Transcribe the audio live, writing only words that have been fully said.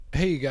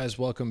Hey, you guys,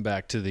 welcome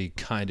back to the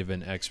Kind of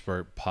an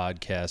Expert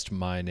podcast.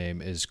 My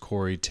name is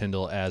Corey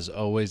Tyndall, as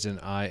always, and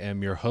I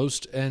am your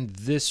host. And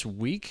this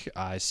week,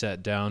 I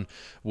sat down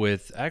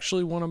with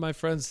actually one of my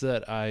friends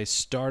that I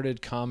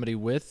started comedy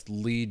with,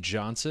 Lee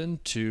Johnson,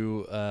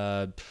 to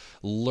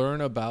learn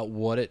about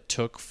what it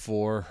took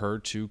for her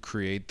to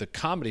create the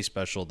comedy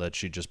special that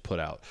she just put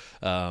out.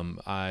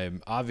 I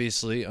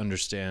obviously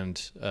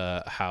understand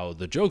how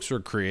the jokes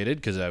were created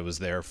because I was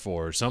there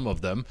for some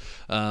of them,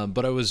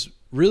 but I was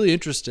really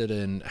interested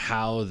in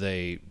how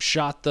they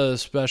shot the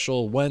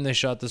special, when they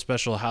shot the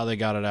special, how they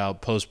got it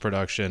out,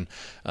 post-production,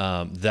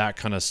 that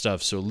kind of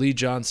stuff. So Lee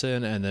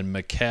Johnson and then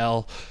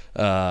Mikhail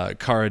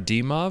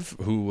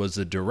Karadimov, who was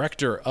the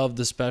director of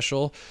the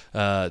special,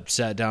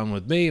 sat down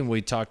with me and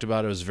we talked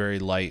about it. It was a very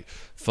light,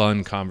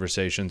 fun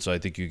conversation, so I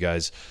think you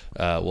guys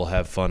will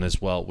have fun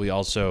as well. We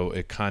also,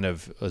 it kind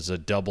of was a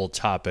double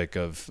topic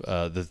of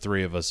the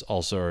three of us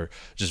also are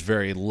just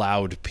very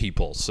loud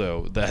people,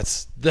 so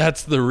that's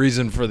the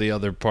reason for the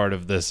other part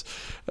of this.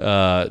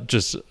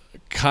 Just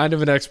kind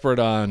of an expert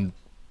on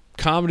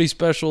comedy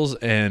specials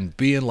and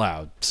being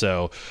loud,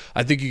 so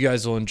I think you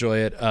guys will enjoy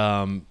it.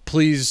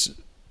 Please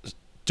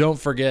don't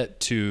forget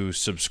to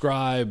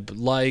subscribe,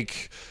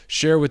 like,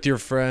 share with your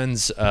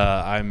friends.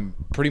 I'm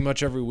pretty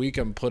much every week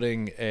I'm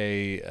putting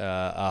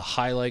a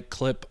highlight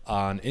clip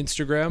on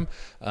Instagram.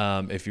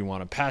 If you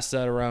want to pass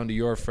that around to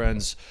your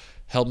friends,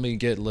 help me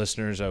get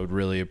listeners. I would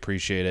really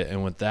appreciate it.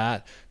 And with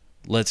that,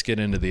 let's get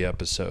into the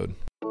episode.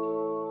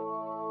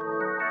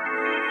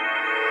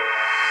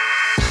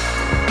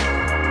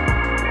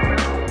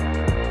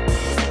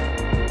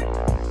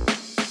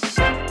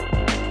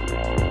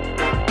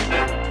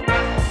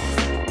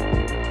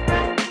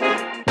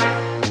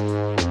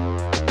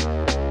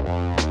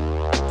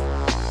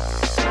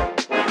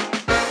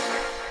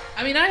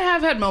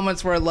 I've had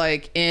moments where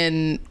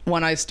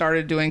when I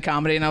started doing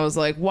comedy and I was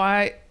like,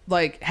 why,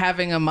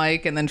 having a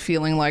mic and then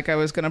feeling like I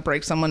was going to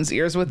break someone's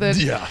ears with it.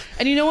 Yeah.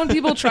 And when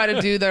people try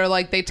to do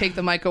they take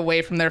the mic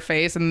away from their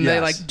face and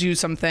yes. they do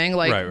something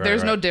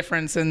there's no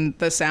difference in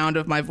the sound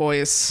of my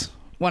voice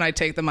when I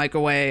take the mic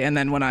away and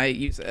then when I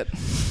use it.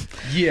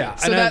 Yeah.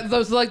 So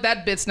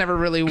that bit's never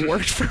really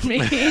worked for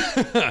me.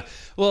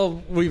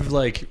 Well, we've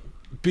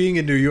being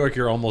in New York,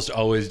 you're almost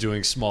always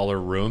doing smaller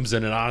rooms,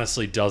 and it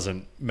honestly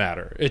doesn't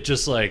matter. It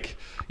just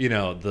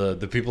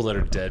the people that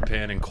are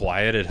deadpan and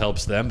quiet, it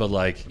helps them.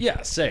 But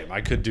same.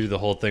 I could do the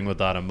whole thing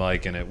without a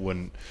mic, and it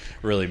wouldn't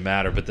really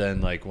matter. But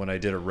then when I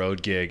did a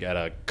road gig at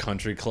a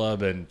country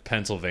club in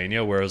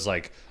Pennsylvania, where it was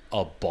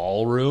a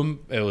ballroom,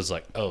 it was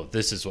oh,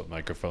 this is what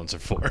microphones are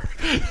for.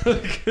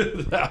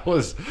 That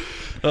was,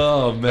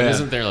 oh man. But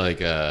isn't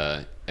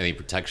there any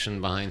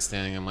protection behind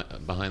standing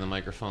behind the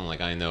microphone?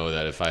 I know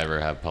that if I ever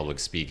have public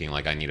speaking,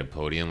 I need a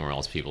podium or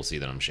else people see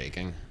that I'm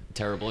shaking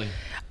terribly.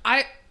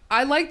 I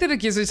like that it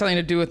gives me something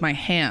to do with my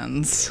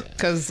hands,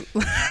 because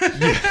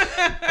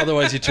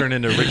otherwise you turn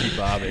into Ricky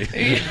Bobby.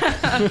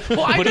 Yeah.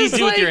 Well, what do you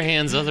do with your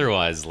hands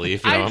otherwise, Lee,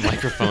 if you don't have a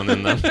microphone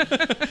in them?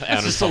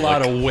 It's just a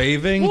lot of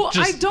waving. Well,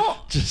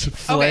 just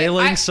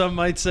flailing, some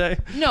might say.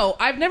 No,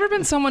 I've never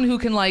been someone who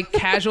can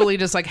casually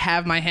just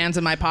have my hands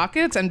in my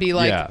pockets and be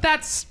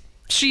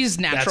she's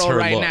natural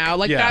right look. now.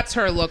 That's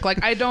her look.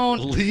 I don't...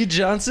 Lee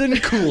Johnson,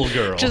 cool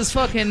girl. Just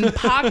fucking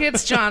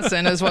Pockets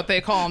Johnson is what they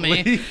call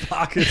me. Lee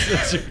Pockets,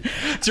 that's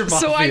your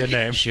mafia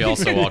name. She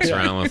also walks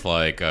around with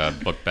a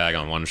book bag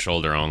on one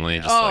shoulder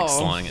only, just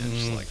slung it.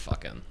 Just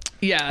fucking...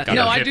 Yeah.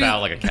 Gotta whip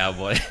out like a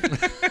cowboy.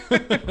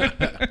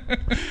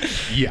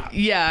 Yeah.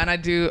 Yeah, and I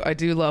do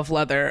love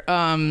leather.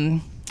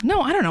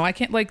 No, I don't know. I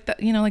can't that,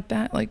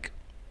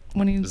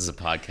 when you... This is a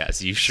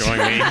podcast. You showing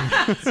me?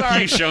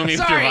 Sorry. You show me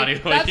with your body.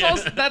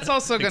 That's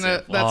also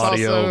gonna...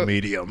 Audio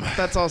medium.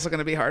 That's also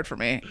gonna be hard for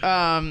me.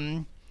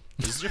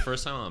 Is this your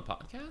first time on a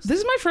podcast? This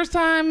is my first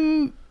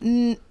time...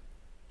 yeah,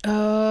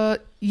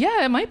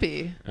 it might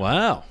be.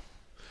 Wow.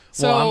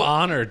 So, well,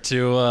 I'm honored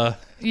to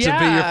be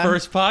your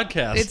first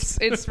podcast. It's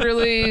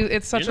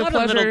such You're a not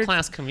pleasure. a middle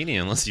class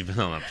comedian unless you've been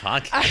on a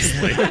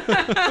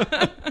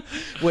podcast.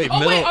 Wait,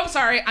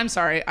 I'm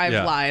sorry.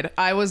 I've lied.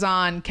 I was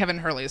on Kevin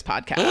Hurley's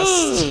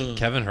podcast.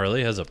 Kevin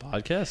Hurley has a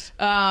podcast?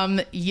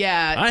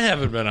 Yeah. I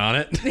haven't been on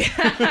it.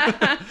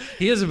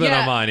 He hasn't been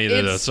on mine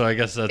either, though, so I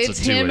guess that's a two-way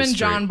street. It's him and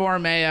John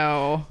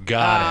Borromeo.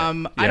 Got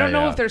it. I don't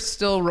know if they're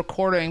still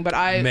recording, but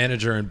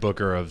Manager and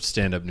booker of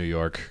Stand Up New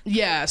York.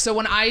 Yeah, so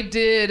when I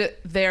did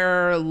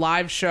their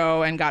live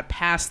show and got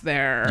past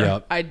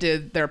there, I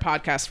did their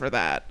podcast for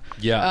that.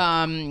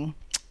 Yeah.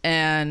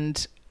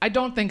 And I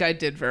don't think I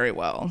did very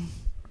well.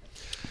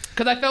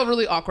 Because I felt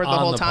really awkward the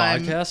whole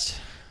time. On the podcast?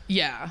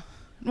 Yeah.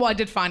 Well, I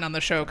did fine on the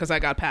show because I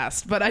got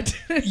past, but I did.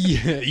 I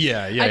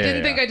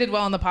didn't think I did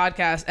well on the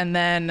podcast, and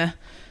then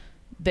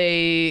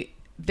they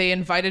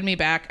invited me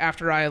back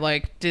after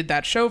I did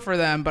that show for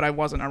them, but I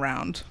wasn't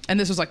around. And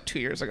this was 2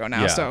 years ago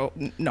now, so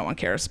no one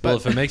cares. But well,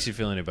 if it makes you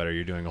feel any better,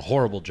 you're doing a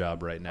horrible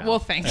job right now. Well,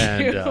 thank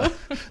you.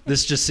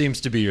 This just seems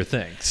to be your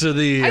thing. So I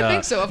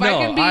think so. If I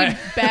can be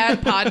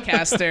bad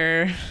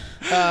podcaster,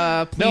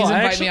 Please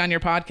invite me on your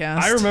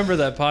podcast. I remember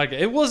that podcast.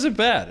 It wasn't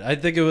bad. I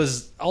think it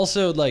was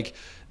also like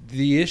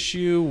the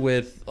issue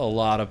with a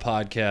lot of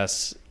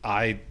podcasts,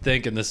 I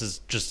think, and this is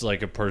just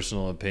like a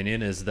personal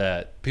opinion, is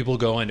that people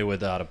go into it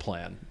without a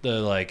plan. The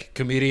like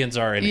comedians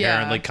are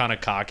inherently kind of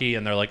cocky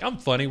and they're like, I'm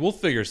funny, we'll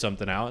figure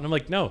something out. And I'm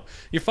like, no,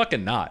 you're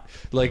fucking not.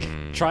 Like,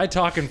 try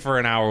talking for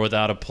an hour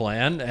without a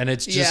plan, and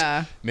it's just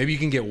maybe you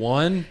can get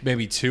one,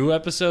 maybe 2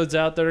 episodes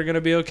out that are going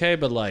to be okay,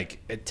 but like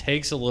it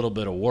takes a little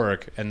bit of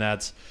work, and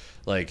that's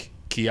like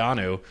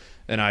Keanu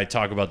and I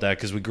talk about that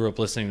because we grew up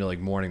listening to like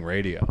morning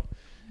radio.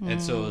 And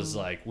so it was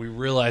like, we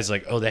realized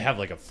like, oh, they have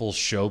like a full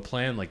show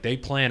plan. Like they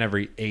plan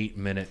every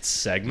 8-minute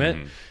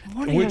segment.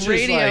 Morning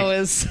radio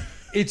is...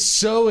 It's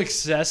so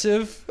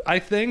excessive, I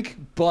think,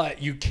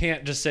 but you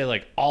can't just say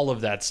like all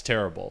of that's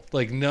terrible.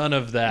 Like none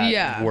of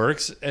that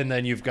works. And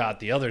then you've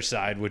got the other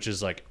side, which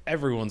is like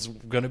everyone's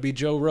going to be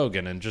Joe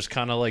Rogan and just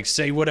kind of like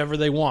say whatever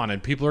they want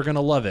and people are going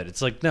to love it.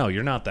 It's like, no,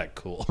 you're not that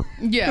cool.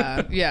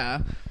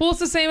 Yeah. Well, it's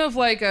the same if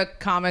like a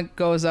comic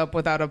goes up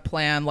without a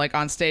plan, like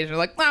on stage. They're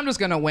like, I'm just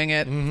going to wing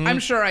it. I'm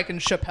sure I can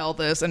Chappelle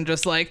this and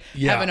just like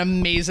have an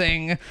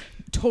amazing...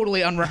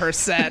 totally unrehearsed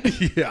set.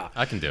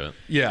 I can do it.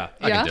 Yeah.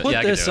 I can do Put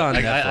it. this on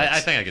Netflix. I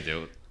think I could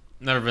do it.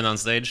 Never been on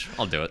stage.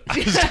 I'll do it.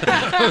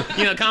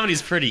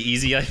 Comedy's pretty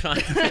easy, I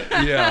find.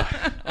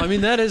 I mean,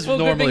 that is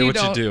normally what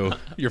you do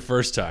your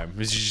first time,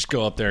 is you just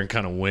go up there and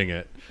kind of wing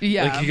it.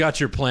 Like you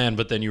got your plan,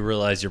 but then you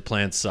realize your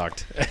plan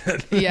sucked.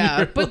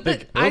 But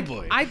like, oh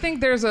boy. I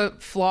think there's a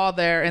flaw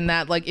there in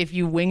that, like, if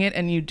you wing it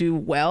and you do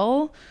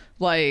well,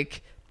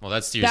 like... Well,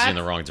 that steers you in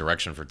the wrong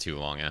direction for too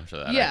long after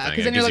that. Yeah,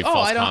 because then you're like,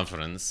 false I don't.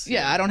 Confidence.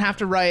 I don't have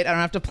to write. I don't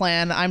have to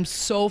plan. I'm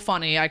so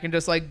funny. I can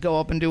just like go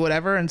up and do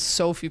whatever, and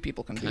so few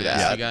people can do that.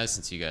 Ask you guys,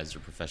 since you guys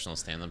are professional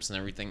stand-ups and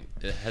everything,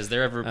 has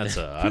there ever been?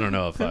 I don't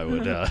know if I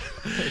would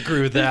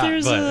agree with that.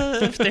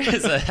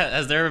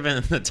 Has there ever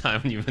been a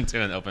time when you've been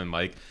to an open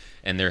mic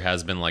and there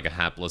has been like a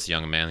hapless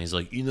young man? He's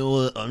like, you know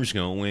what? I'm just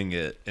gonna wing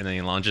it, and then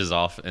he launches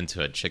off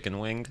into a chicken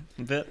wing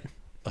bit.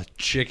 A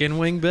chicken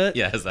wing bit?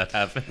 Yeah, has that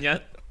happened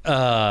yet?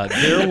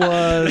 There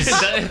was.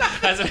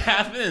 Has it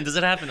happened? And does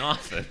it happen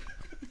often?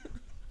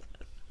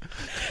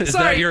 Is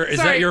that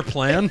your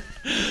plan?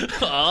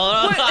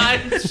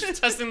 I'm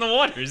just testing the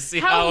waters.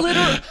 See how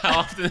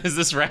often is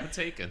this route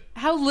taken?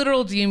 How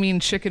literal do you mean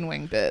chicken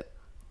wing bit?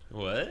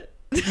 What?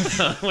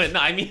 Wait, no,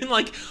 I mean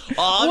like,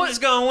 I'm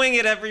just gonna wing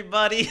it,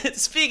 everybody.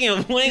 Speaking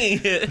of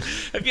winging it,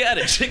 have you had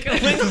a chicken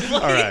wing plate?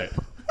 All right.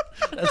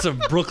 That's some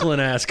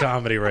Brooklyn-ass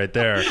comedy right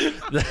there.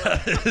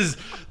 That is,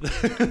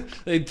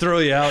 they'd throw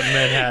you out in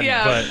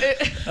Manhattan.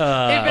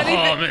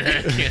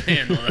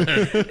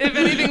 If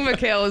anything,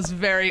 Mikhail is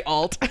very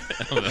alt.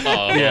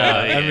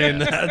 I mean,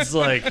 that's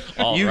like,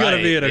 you got to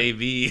be at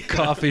a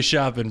coffee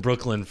shop in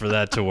Brooklyn for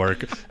that to work.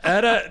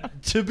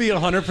 To be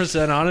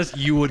 100% honest,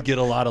 you would get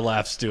a lot of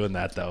laughs doing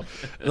that, though.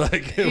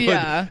 Like,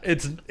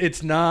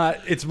 it's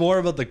more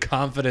about the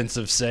confidence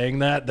of saying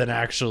that than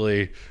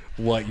actually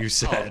what you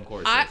said. Of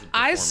course,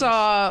 I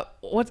saw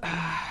what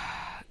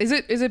is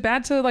it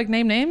bad to like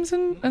name names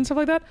and stuff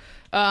like that?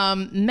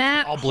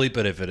 Matt. I'll bleep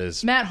it if it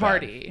is. Matt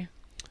Hardy.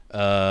 Is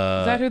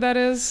that who that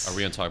is? Are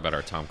we gonna talk about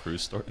our Tom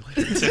Cruise story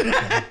later?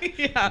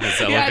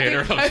 His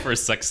elevator for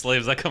sex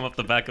slaves that come up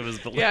the back of his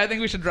building. Yeah, I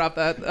think we should drop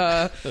that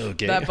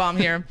that bomb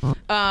here.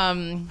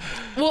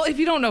 Well, if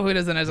you don't know who it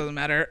is, then it doesn't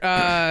matter.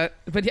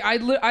 But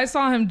I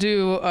saw him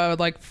do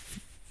like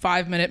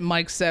 5-minute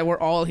mic set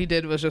where all he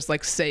did was just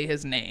like say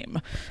his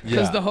name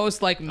because the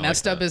host like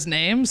messed up his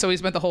name, so he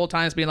spent the whole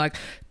time being like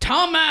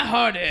Tom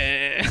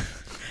Hardy,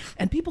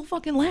 and people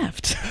fucking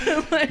laughed.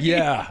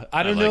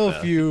 I don't know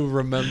if you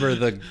remember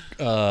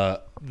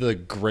the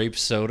grape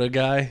soda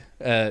guy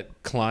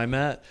at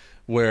Climat,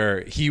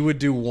 where he would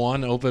do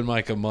one open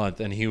mic a month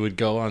and he would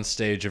go on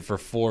stage and for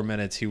 4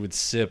 minutes he would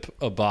sip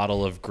a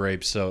bottle of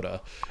grape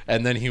soda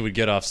and then he would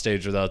get off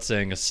stage without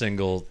saying a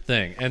single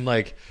thing. And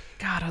like,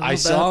 God, I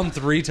saw him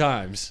 3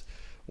 times.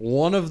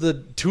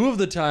 Two of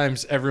the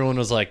times everyone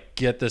was like,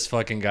 get this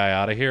fucking guy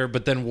out of here.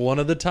 But then one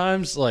of the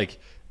times, like,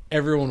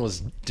 everyone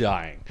was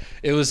dying.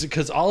 It was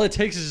because all it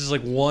takes is just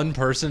like one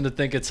person to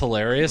think it's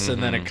hilarious,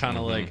 and then it kind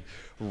of like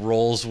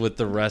rolls with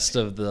the rest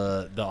of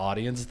the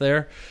audience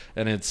there.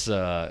 And it's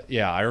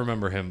I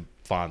remember him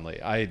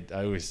fondly. I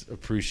always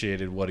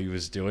appreciated what he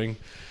was doing.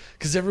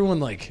 Because everyone,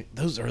 like,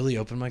 those early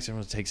open mics,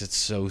 everyone takes it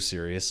so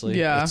seriously.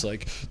 Yeah. It's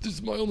like, this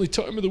is my only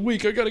time of the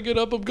week. I got to get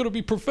up. I'm going to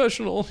be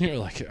professional. And you're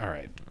like, all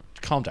right,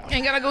 calm down. I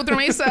got to go through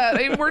my set.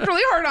 I worked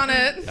really hard on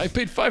it. I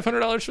paid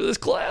 $500 for this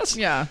class.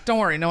 Yeah, don't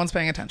worry. No one's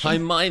paying attention. I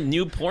mined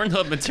new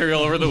Pornhub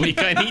material over the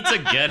week. I need to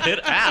get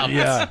it out.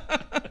 Yeah.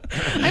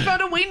 I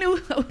found a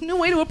new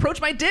way to approach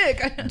my dick.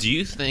 Do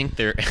you think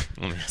there...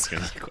 Let me ask you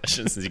another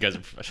question since you guys are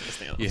professional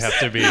stand-ups. You have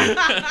to be...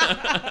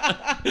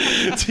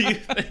 Do you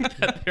think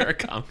that there are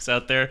comics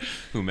out there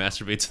who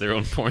masturbate to their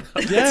own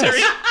Pornhub Yes.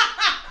 material?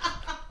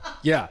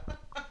 Yeah.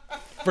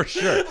 For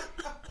sure.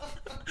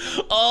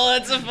 Oh,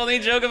 that's a funny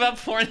joke about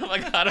Pornhub. I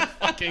gotta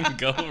fucking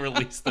go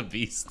release the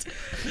beast.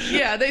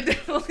 Yeah, they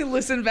definitely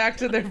listen back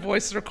to their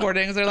voice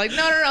recordings. They're like,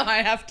 no,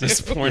 I have to.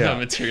 This Pornhub Yeah.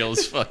 material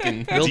is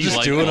fucking. They'll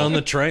just do it delightful. on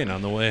the train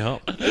on the way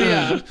home.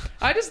 Yeah.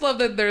 I just love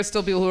that there's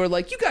still people who are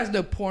like, you guys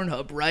know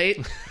Pornhub, right?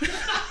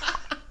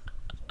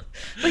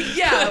 Like,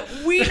 yeah,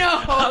 we I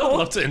would know.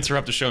 love to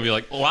interrupt the show and be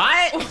like,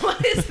 what?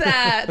 What is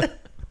that?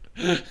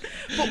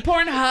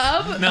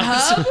 Pornhub? No,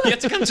 Hub? you have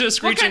to come to a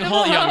screeching kind of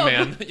halt, a young hub?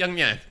 man. Young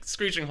man,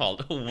 screeching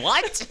halt.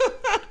 What?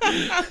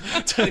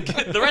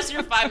 The rest of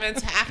your 5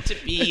 minutes have to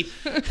be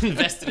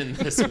invested in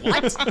this.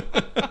 What?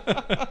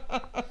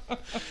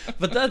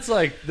 But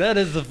that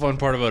is the fun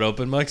part about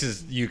open mics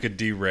is you could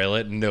derail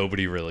it and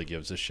nobody really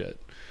gives a shit.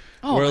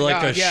 Oh Where my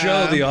like God, a yeah.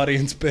 show, the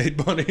audience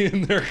paid money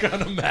and they're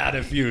kind of mad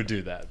if you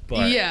do that.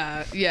 But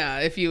Yeah,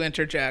 if you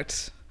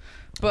interject.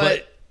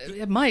 But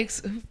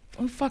mics,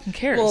 who fucking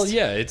cares? well,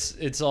 yeah,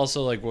 it's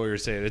also like what you're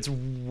saying. It's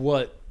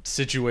what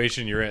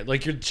situation you're in.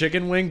 Like your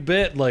chicken wing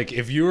bit, like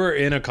if you were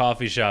in a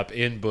coffee shop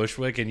in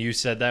Bushwick and you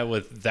said that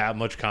with that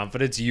much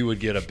confidence, you would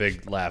get a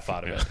big laugh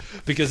out of it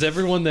because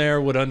everyone there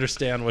would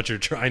understand what you're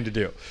trying to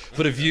do.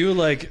 But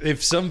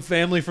if some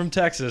family from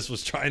Texas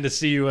was trying to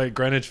see you at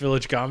Greenwich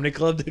Village Comedy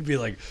Club, they'd be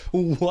like,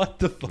 what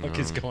the fuck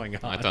is going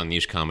on? I thought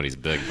niche comedy's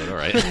big, but all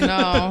right.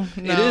 No.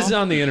 It is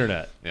on the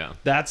internet. Yeah.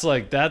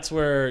 That's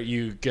where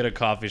you get a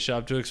coffee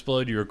shop to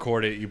explode, you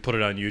record it, you put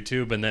it on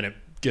YouTube, and then it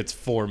gets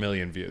 4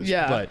 million views.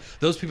 Yeah. But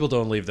those people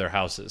don't leave their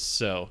houses,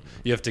 so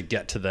you have to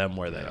get to them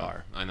where they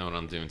are. I know what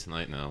I'm doing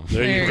tonight now.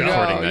 There you go.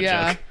 Recording that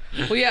Yeah.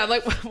 joke. Well, yeah,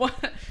 like, what,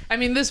 I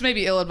mean, this may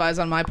be ill-advised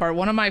on my part.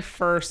 One of my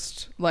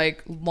first,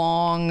 like,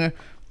 long,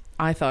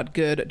 I thought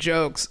good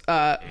jokes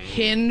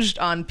hinged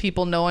on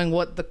people knowing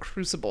what the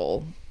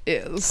Crucible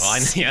is. Oh,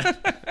 yeah.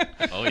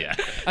 Oh, yeah.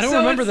 I don't So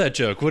remember it's- that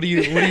joke. What do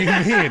you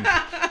mean?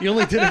 You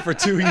only did it for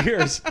 2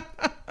 years.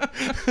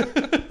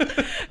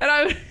 And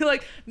I would be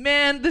like,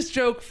 man, this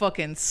joke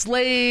fucking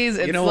slays.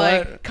 It's know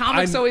like, what?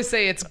 comics I- always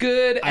say it's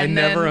good. I And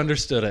never then,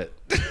 understood it.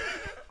 Because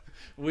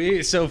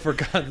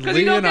Lee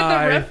you don't and get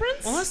I. the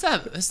reference? Well, that's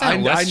I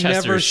that Westchester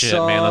never shit,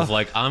 saw- man. Of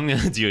like, I'm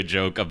gonna do a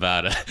joke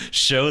about a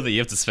show that you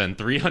have to spend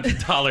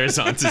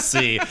 $300 on to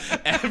see.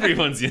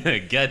 Everyone's gonna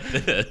get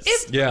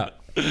this. Yeah.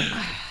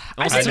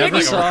 Also, I to make never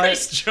like saw a it.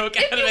 race joke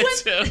out of you it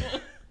too.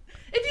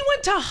 If you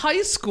went to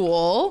high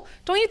school,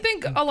 don't you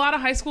think a lot of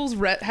high schools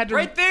had to...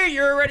 Right there,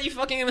 you're already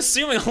fucking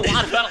assuming a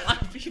lot about a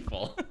lot of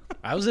people.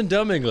 I was in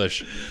dumb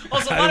English.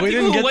 Also, a lot of We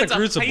people didn't who get went the to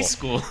Crucible. high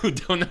school who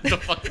don't know what the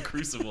fucking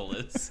Crucible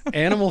is.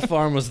 Animal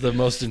Farm was the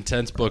most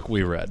intense book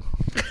we read.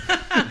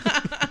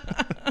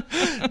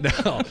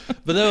 No,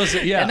 but that was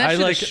And that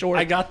shit is short.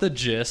 I got the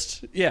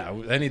gist. Yeah,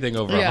 anything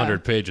over Yeah.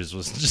 100 pages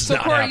was just So,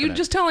 not Corey, happening. you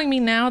just telling me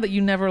now that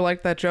you never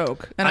liked that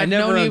joke? And I I've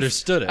never known you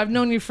understood it. I've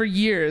known you for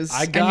years,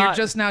 and you're got-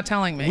 just now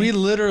telling me. We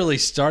literally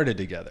started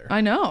together.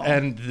 I know.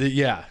 And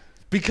yeah,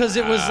 because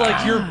it was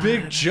like your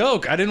big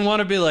joke. I didn't want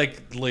to be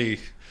like, Lee,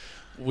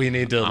 we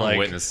need to I'm like.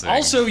 witnessing.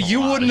 Also, a you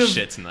lot wouldn't of have.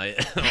 shit tonight.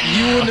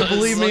 You wouldn't have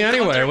believed me It's like,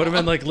 anyway. I would have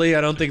been like, Lee,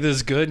 I don't think this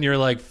is good, and you're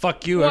like,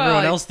 fuck you. Well,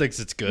 Everyone else thinks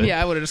it's good.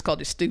 yeah, I would have just called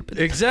you stupid.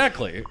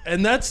 Exactly,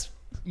 and that's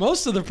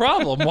most of the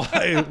problem.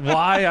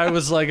 Why I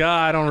was like,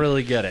 I don't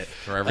really get it.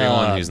 For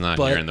everyone who's not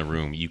but- here in the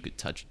room, you could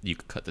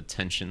cut the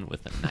tension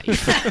with a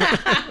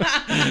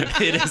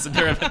knife. It is.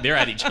 They're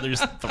at each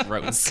other's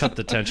throats. Cut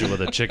the tension with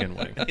a chicken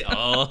wing.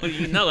 Oh,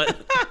 you know it.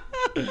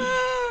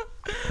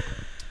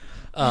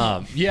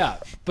 Yeah,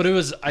 but it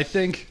was, I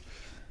think,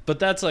 but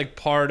that's like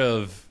part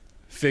of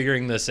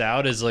figuring this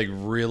out is like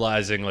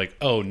realizing like,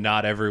 oh,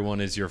 not everyone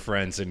is your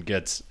friends and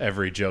gets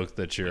every joke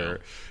that you're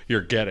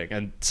getting,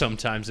 and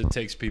sometimes it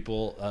takes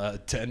people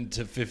 10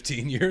 to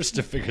 15 years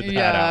to figure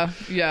that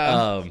out.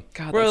 Yeah.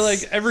 God, Where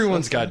that's like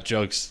everyone's so got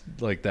jokes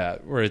like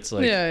that, where it's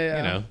like, Yeah.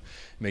 you know,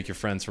 make your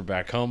friends from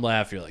back home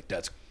laugh. You're like,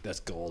 that's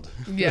gold.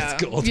 Yeah.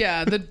 That's gold.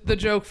 Yeah. The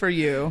joke for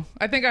you.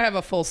 I think I have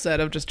a full set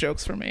of just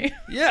jokes for me.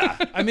 Yeah.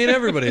 I mean,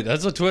 everybody.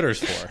 That's what Twitter's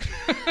for.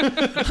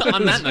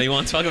 On that note, you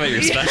want to talk about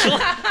your special?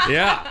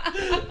 Yeah.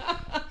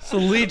 So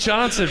Lee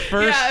Johnson,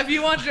 Yeah. If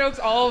you want jokes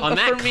all On for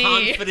that me.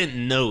 confident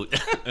note,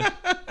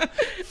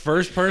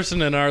 first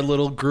person in our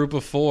little group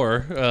of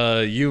four,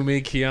 you,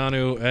 me,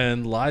 Keanu,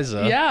 and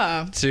Liza.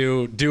 Yeah.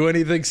 To do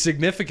anything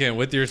significant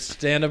with your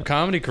stand-up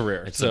comedy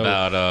career. it's so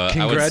about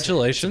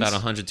congratulations. About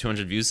 100,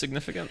 200 views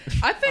significant.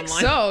 I think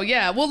Online? so.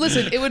 Yeah. Well,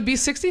 listen, it would be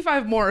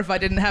 65 more if I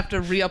didn't have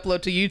to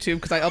re-upload to YouTube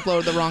because I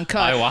uploaded the wrong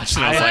cut. I watched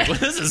it. I was like, well,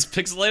 "This is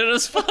pixelated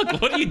as fuck.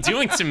 What are you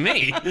doing to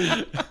me?"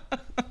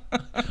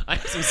 I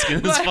have some skin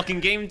in this But- fucking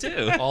game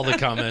too. All the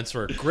comments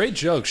were great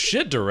jokes,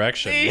 shit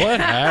direction.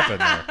 What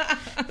happened there?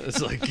 It's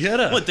like, get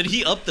up. What, did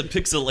he up the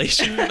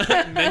pixelation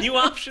menu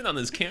option on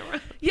his camera?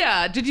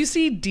 Yeah. Did you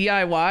see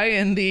DIY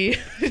in the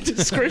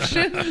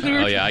description?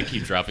 Oh yeah, I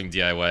keep dropping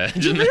DIY.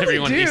 Just really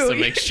everyone needs do. to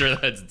make sure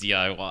that it's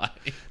DIY.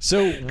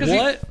 So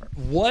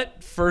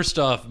what first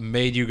off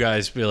made you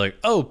guys be like,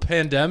 oh,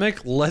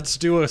 pandemic, let's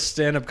do a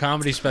stand-up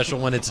comedy special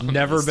when it's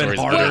never been Story's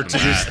harder about to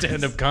do that.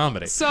 stand-up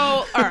comedy? So,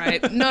 all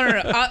right.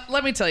 No.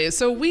 Let me tell you.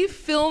 So we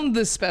filmed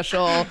this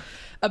special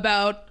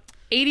about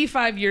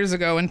 85 years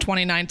ago in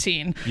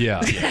 2019.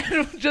 Yeah.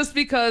 Just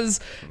because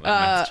That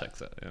math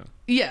checks out, yeah.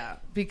 yeah,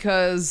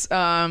 because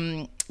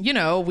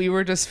we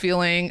were just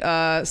feeling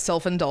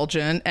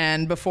self-indulgent,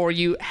 and before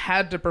you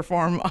had to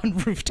perform on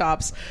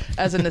rooftops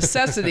as a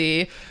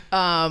necessity,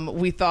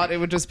 we thought it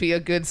would just be a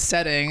good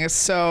setting.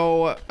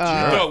 So You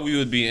thought we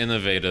would be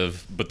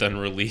innovative, but then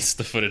release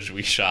the footage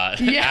we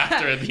shot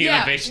after the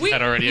innovation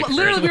had already occurred.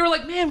 Literally, we were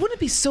like, man, wouldn't it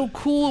be so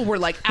cool? We're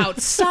like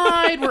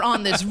outside, we're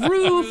on this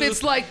roof.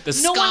 It's like the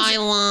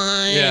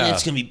skyline. Yeah.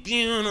 It's gonna be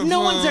beautiful.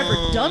 No one's ever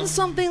done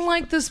something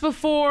like this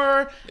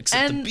before.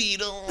 Except and, the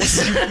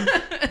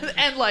Beatles.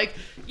 and like,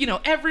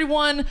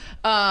 everyone.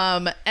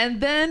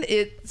 And then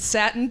it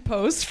sat in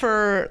post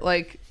for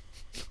like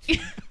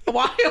a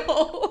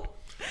while.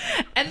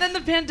 And then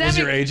the pandemic. Was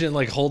your agent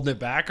like holding it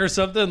back or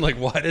something? Like,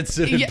 why did it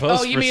sit in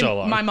post you for mean so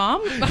long? my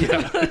mom?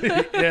 Yeah.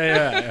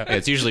 Yeah,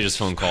 it's usually just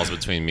phone calls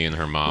between me and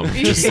her mom.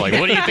 Just like,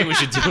 what do you think we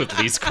should do with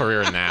Lee's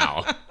career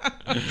now?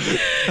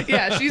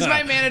 Yeah, she's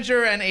my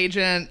manager and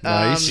agent.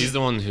 Nice. She's the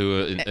one who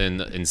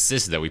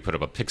insisted that we put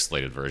up a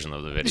pixelated version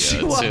of the video.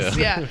 She was,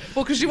 yeah.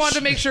 Well, because she wanted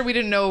to make sure we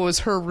didn't know it was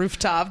her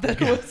rooftop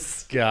that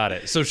was. Got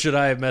it. So should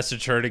I have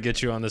messaged her to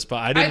get you on the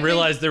spot? I didn't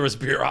realize there was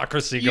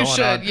bureaucracy You going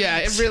should, on. yeah.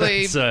 It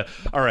really.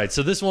 All right,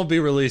 so this won't be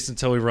released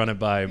until we run it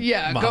by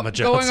Mama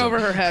Johnson. Going over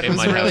her head It was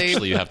might really.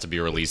 actually have to be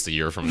released a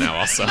year from now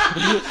also.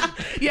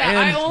 Yeah,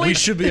 And we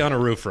should be on a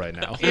roof right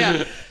now.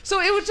 Yeah. So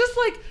it was just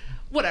like.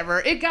 Whatever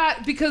it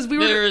got because we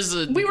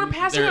were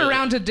passing it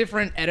around to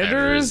different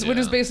editors, which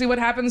is basically what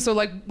happened. So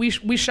like we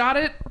shot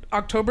it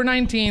October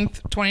 19th,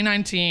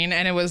 2019,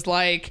 and it was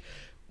like,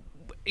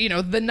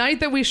 the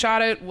night that we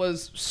shot it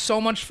was so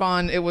much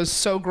fun. It was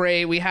so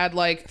great. We had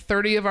like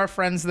 30 of our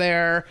friends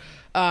there.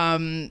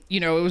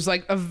 It was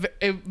like a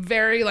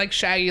very like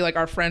Shaggy, like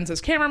our friends as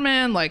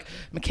cameraman, like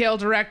Mikhail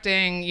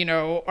directing,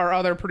 our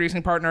other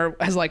producing partner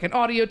has like an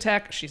audio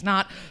tech. She's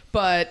not,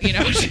 but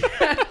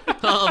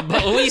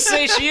But we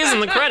say she is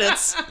in the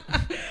credits.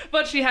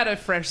 But she had a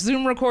fresh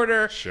Zoom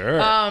recorder. Sure.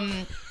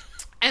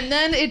 And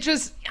then it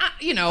just,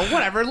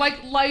 whatever,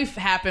 like life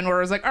happened where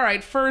it was like, all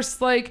right,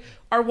 first, like,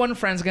 our one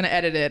friend's going to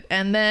edit it.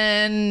 And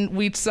then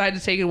we decided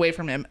to take it away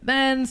from him.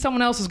 Then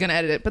someone else was going to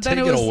edit it. But then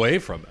Take it was away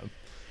from him.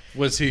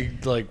 Was he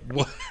like,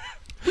 what?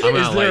 I'm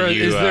gonna let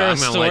you. Is there a I'm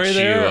gonna story let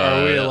there? you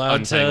Are we allowed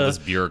untangle to this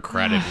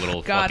bureaucratic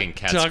little God. fucking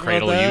cat's Talk about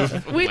cradle that?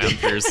 you've We- wound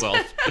for yourself?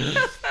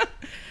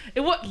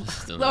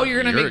 Oh,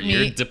 you're going to make your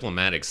me...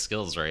 diplomatic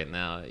skills right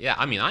now. Yeah,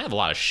 I mean, I have a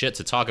lot of shit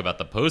to talk about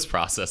the post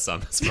process on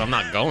this, but I'm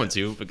not going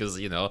to because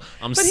I'm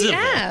But civil. he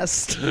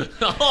asked.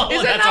 Oh,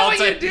 Is that not what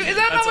you do? Is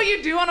that not what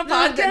you do on a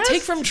podcast?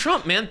 Take from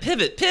Trump, man.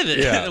 Pivot.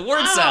 Yeah.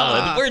 Word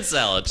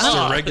salad. Just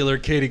a regular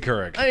Katie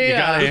Couric. You yeah.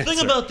 gotta The thing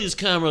answer. about these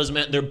cameras,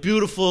 man, they're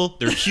beautiful.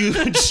 They're huge.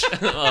 Oops!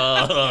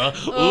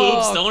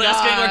 Don't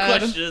ask any more God.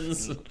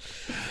 questions.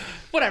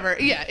 Whatever.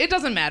 Yeah, it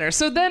doesn't matter.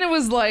 So then it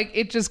was like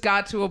it just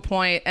got to a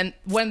point, and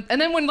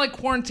then when like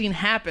quarantine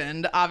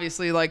happened,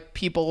 obviously like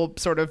people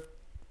sort of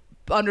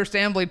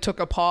understandably took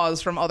a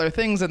pause from other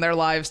things in their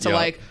lives to Yep.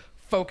 like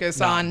focus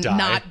Not on die.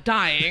 not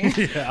dying.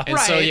 Yeah. And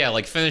right. so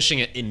like finishing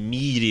it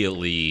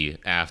immediately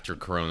after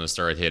Corona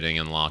started hitting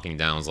and locking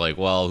down was like,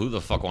 well, who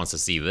the fuck wants to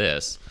see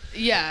this?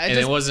 Yeah. And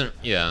it wasn't.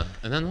 Yeah.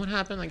 And then what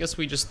happened? I guess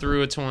we just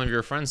threw it to one of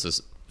your friends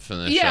to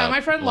finish. Yeah, up.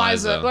 my friend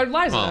Liza,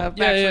 Oh.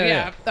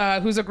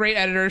 actually, who's a great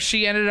editor.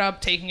 She ended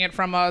up taking it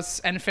from us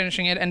and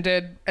finishing it and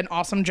did an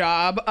awesome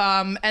job.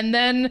 And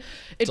then it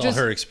It's just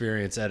all her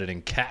experience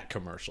editing cat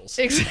commercials.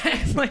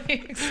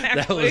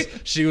 exactly.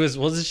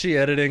 Wasn't she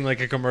editing like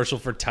a commercial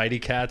for Tidy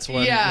Cats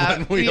when we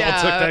all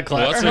took yeah. that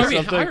class Well, that's or why we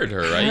something? hired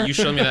her, right? You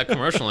showed me that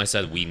commercial, and I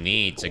said we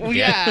need to get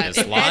Yeah, Miss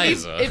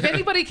Liza. if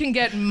anybody can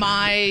get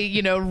my,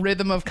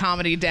 rhythm of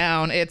comedy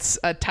down, it's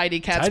a Tidy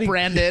Cats Tidy-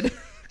 branded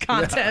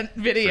content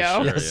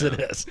video. sure. Yes, Yeah.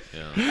 it is.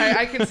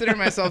 I consider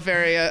myself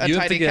very a You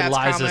have Tidy to get Cats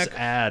Liza's comic.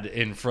 ad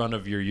in front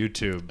of your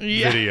YouTube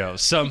Yeah. video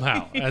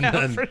somehow, and Yeah,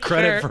 then for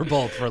credit sure. for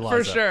both for Liza.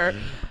 For sure. So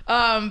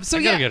I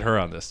yeah. gotta get her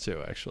on this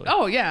too, actually.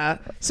 Oh yeah.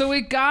 So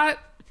it got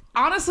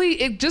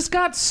honestly, it just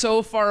got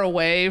so far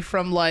away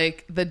from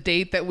like the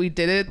date that we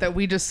did it that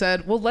we just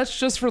said, well, let's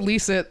just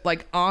release it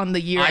like on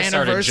the year I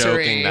started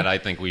anniversary. joking that I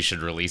think we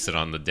should release it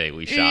on the day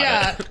we shot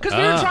Yeah, it. because we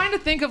were trying to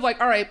think of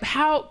like, all right,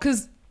 how?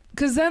 Because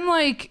then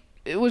like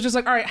it was just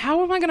like, all right,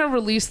 how am I gonna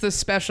release this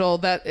special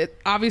that it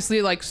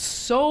obviously like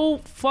so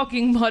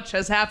fucking much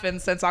has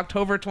happened since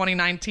October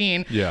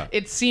 2019. Yeah.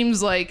 It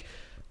seems like,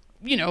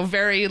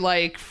 very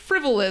like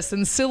frivolous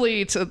and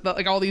silly to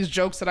like all these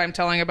jokes that I'm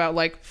telling about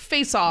like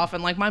Face Off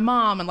and like my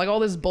mom and like all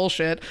this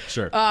bullshit.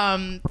 Sure.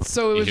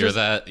 So it You was hear just,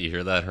 that? You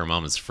hear that? Her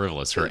mom is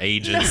frivolous. Her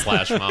agent /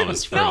 mom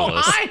is no,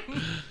 frivolous.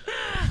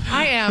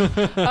 I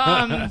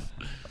am.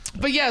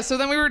 But yeah, so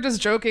then we were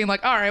just joking,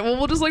 like, all right, well,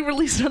 we'll just like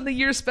release it on the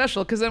year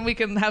special because then we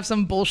can have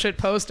some bullshit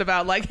post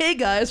about like, hey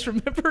guys,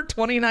 remember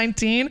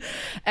 2019?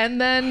 And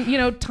then,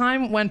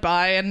 time went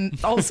by and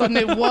all of a sudden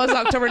it was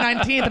October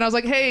 19th. And I was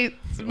like, hey,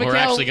 Mikhail, We're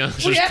actually going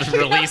to we just actually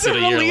release have it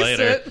to a year release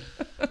later.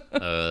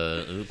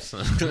 it. Oops.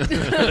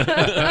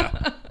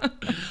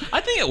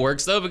 I think it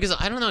works though because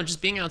I don't know,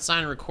 just being outside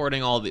and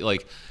recording all the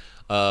like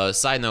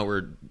Side note,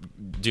 we're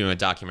doing a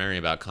documentary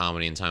about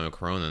comedy in time of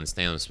Corona and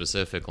stand-up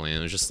specifically, and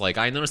it was just like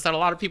I noticed that a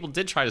lot of people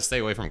did try to stay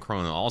away from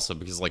Corona also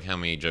because like how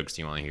many jokes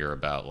do you want to hear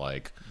about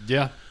like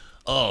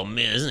oh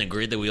man, isn't it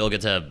great that we all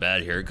get to have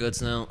bad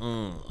haircuts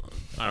now?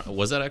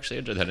 Was that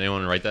actually did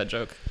anyone write that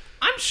joke?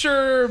 I'm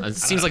sure. It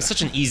seems like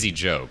such an easy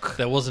joke.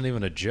 That wasn't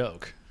even a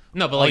joke.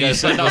 No, but like all you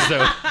said was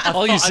that,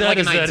 all you said like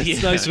is that idea.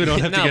 it's nice we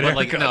don't have to get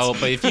like, haircuts. no,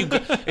 but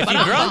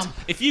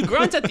if you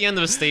grunt at the end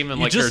of a statement,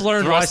 You like just you're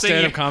learned why thrusting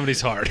stand-up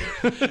comedy's hard.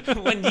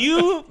 when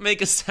you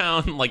make a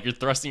sound like you're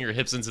thrusting your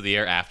hips into the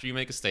air after you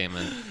make a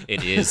statement,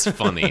 it is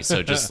funny.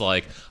 So just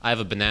like I have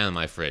a banana in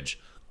my fridge.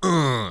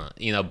 Boom,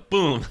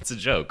 that's a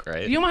joke,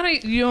 right? You know how many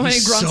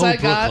He's grunts so I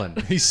got?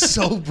 Brooklyn. He's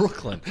so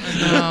Brooklyn.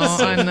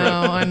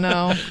 I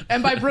know.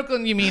 And by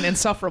Brooklyn, you mean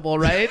insufferable,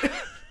 right?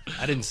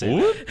 I didn't say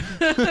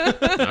that.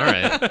 All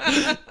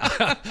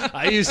right.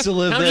 I used to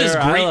live How there. just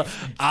great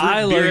I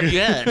beer learned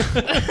have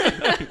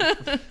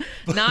you had?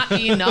 Not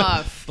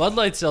enough. Bud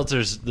Light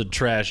Seltzer's the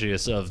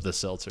trashiest of the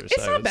seltzers.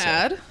 It's I not would say.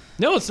 bad.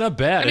 No, it's not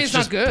bad. I mean, it's not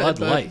just good. Bud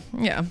but Light.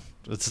 Yeah.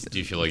 It's, Do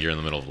you feel like you're in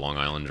the middle of Long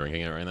Island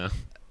drinking it right now?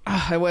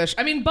 I wish.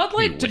 I mean, Bud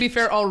Light, to be wish.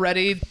 fair,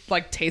 already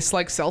like tastes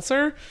like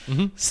seltzer,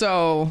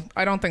 so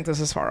I don't think this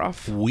is far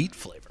off. wheat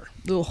flavor.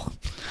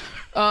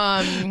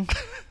 Ugh.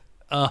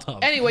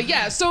 Anyway,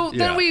 yeah. So Yeah.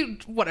 then we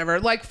whatever.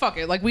 Like fuck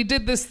it. Like we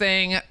did this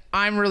thing.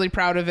 I'm really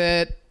proud of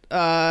it.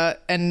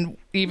 And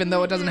even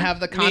though it doesn't have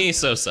the Me,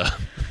 so.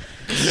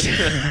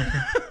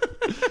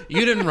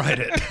 You didn't write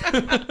it.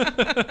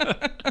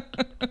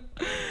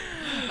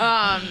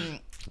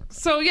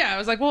 So yeah, I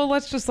was like, well,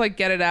 let's just like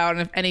get it out,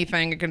 and if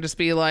anything, it can just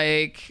be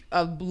like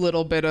a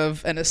little bit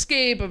of an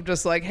escape of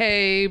just like,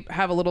 hey,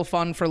 have a little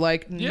fun for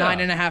like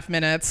 9.5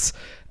 minutes,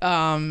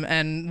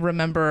 and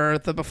remember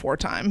the before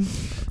time.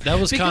 That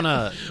was kind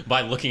of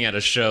By looking at a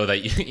show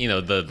that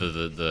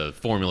the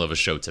formula of a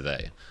show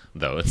today.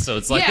 Though, so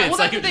it's like Yeah, it's well,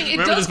 like that's the thing. It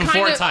remember does this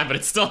before kinda- time, but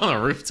it's still on a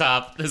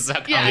rooftop. This is how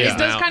Yeah, comedy it is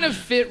does now. kind of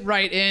fit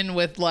right in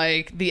with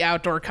like the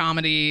outdoor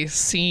comedy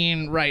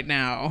scene right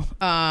now.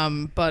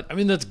 But I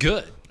mean, that's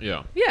good.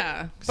 Yeah.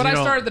 yeah, but you I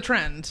know- started the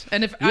trend,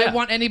 and if I Yeah.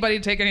 want anybody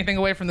to take anything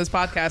away from this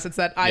podcast, it's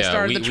that I Yeah,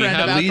 started we- the we trend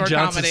have of Lee outdoor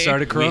Johnson comedy.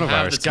 started We have the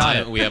coronavirus. Got time.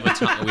 it.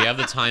 We have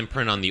the time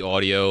print on the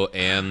audio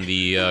and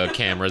the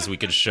cameras. We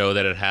could show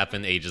that it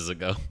happened ages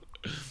ago.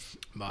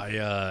 My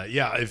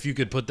if you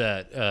could put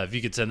that, if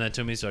you could send that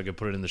to me so I could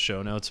put it in the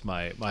show notes,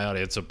 my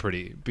audience will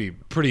be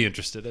pretty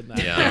interested in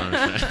that.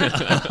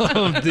 Yeah. I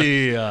don't know.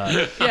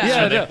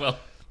 Yeah. no. Well,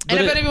 And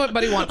But if it-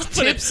 anybody wants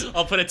tips,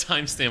 I'll put a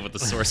timestamp with the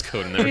source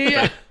code and everything.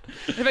 yeah.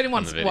 If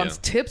anyone the video. wants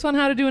tips on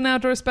how to do an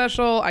outdoor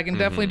special, I can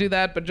definitely do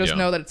that. But just Yeah.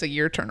 know that it's a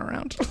year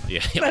turnaround.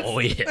 Yeah. Oh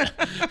yeah.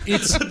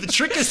 It's the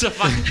trick is to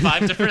find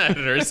 5 different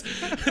editors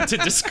to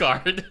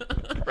discard,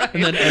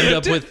 And then end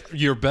up with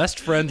your best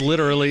friend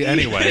literally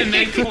anyway. and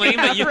then claim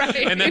that you, right.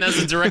 and then as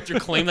a director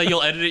claim that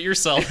you'll edit it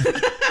yourself,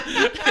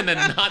 and then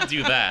not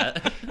do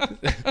that.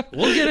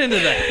 We'll get into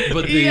that.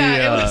 But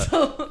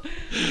the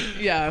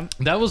Yeah.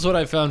 that was what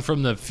I found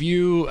from the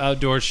few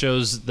outdoor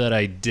shows that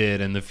I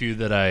did and the few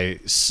that I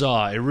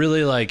saw. It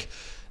really like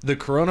the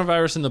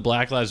coronavirus and the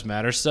Black Lives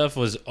Matter stuff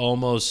was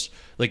almost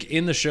like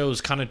in the show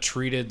was kind of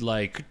treated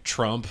like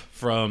Trump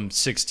from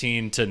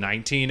 16 to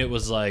 19. It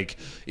was like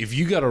if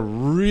you got a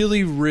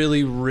really,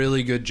 really,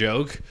 really good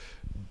joke,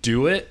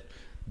 do it.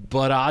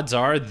 But odds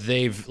are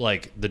they've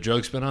like the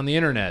joke's been on the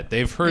internet.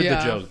 They've heard Yeah.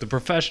 the joke. The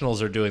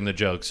professionals are doing the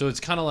joke. So it's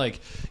kind of like,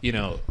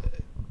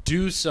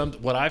 do some.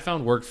 What I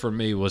found worked for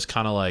me was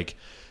kind of like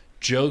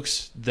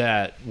jokes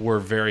that were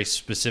very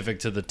specific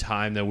to the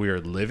time that we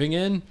were living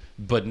in,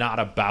 but not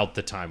about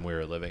the time we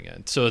were living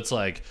in. So it's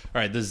like,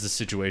 all right, this is the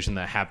situation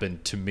that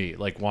happened to me,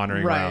 like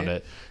wandering Right. around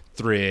at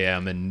 3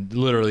 a.m. and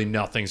literally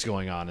nothing's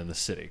going on in the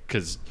city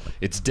because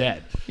it's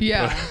dead.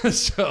 Yeah.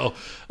 so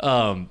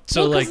Well,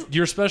 like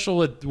your special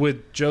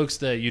with jokes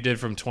that you did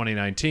from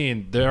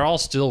 2019, they're all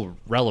still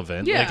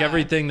relevant. Like Yeah.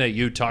 everything that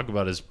you talk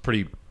about is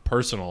pretty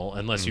personal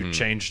unless you've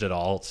changed it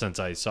all since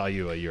I saw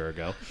you a year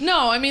ago.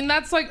 No, I mean,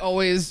 that's like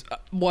always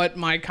what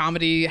my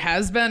comedy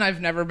has been.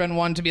 I've never been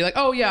one to be like,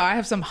 oh, yeah, I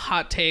have some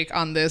hot take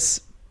on this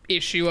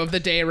issue of the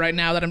day right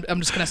now that I'm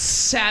just going to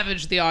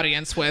savage the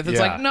audience with. It's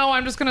Yeah. like, no,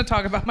 I'm just going to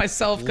talk about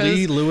myself Lee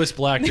because. Lewis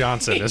Black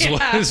Johnson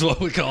Yeah. is what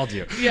we called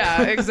you.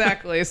 Yeah,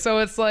 exactly. So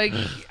it's like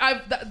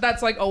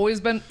that's like always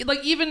been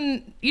like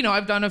even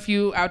I've done a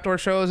few outdoor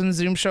shows and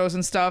Zoom shows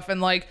and stuff, and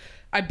like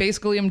I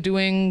basically am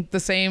doing the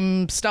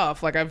same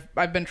stuff. Like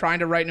I've been trying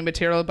to write new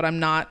material, but I'm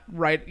not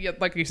like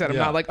you said. I'm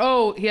Yeah. not like,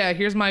 oh yeah,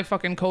 here's my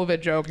fucking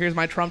COVID joke, here's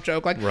my Trump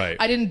joke. Like Right.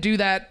 I didn't do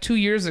that 2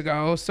 years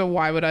ago, so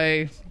why would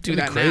I do It'd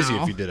that be crazy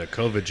now? if you did a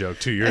COVID joke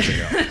 2 years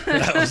ago.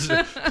 That was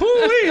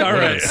hoo-wee, all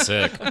right.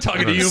 Sick. I'm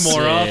talking to you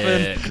more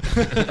often.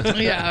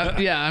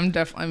 yeah.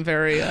 I'm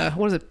very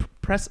what is it?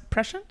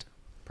 Prescient?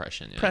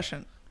 Prescient. Yeah.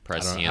 Prescient.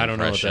 Prescient. I don't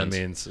know what that prescient.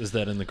 means. Is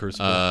that in the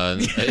Crucible?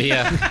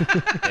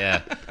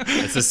 Yeah.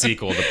 It's a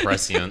sequel to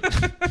Prescient. You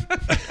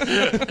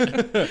So-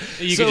 could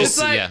It's just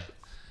like- yeah.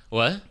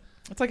 What?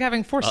 It's like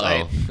having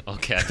foresight. Oh,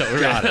 okay. I thought we were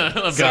Got it. I'm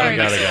Got it,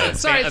 got it.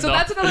 Sorry, so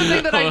that's another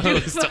thing that I do.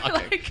 was talking.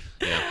 Like,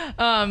 Yeah.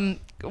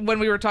 when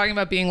we were talking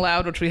about being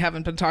loud, which we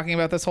haven't been talking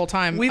about this whole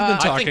time. We've been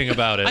talking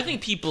about it. I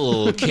think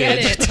people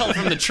can tell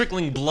from the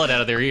trickling blood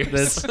out of their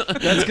ears.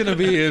 That's going to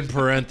be in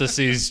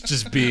parentheses,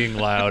 just being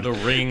loud. The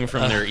ring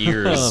from their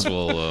ears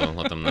will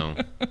let them know.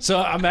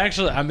 So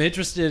I'm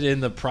interested in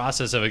the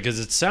process of it, because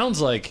it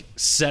sounds like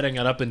setting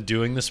it up and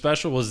doing the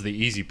special was the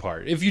easy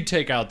part. If you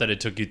take out that it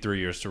took you 3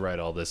 years to write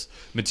all this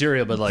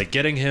material, but like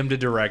getting him to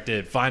direct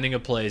it, finding a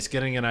place,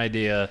 getting an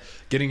idea,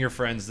 getting your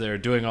friends there,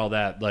 doing all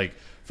that, like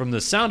from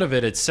the sound of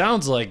it, it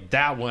sounds like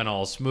that went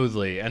all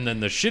smoothly. And then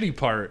the shitty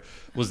part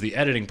was the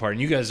editing part.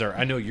 And you guys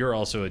I know you're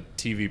also a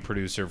TV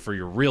producer for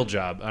your real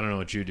job. I don't know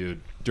what you do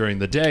during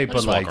the day,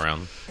 but like, walk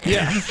around.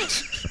 Yeah.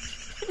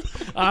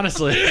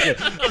 Honestly,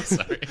 I'm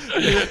sorry.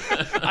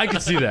 I can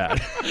see that.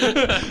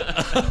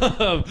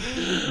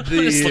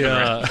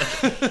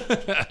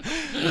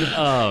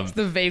 It's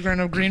the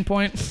vagrant of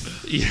Greenpoint.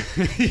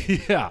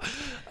 Yeah.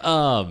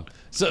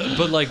 So,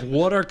 but like,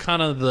 what are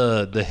kind of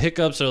the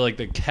hiccups or like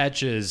the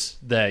catches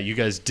that you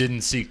guys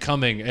didn't see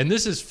coming? And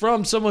this is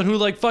from someone who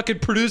like fucking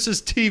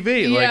produces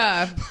TV.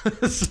 Yeah.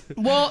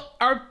 Well,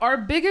 our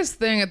biggest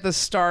thing at the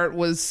start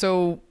was,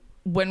 so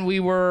when we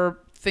were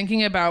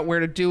thinking about where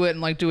to do it and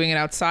like doing it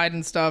outside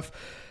and stuff,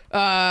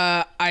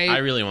 I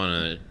really want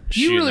to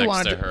shoot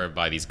next to her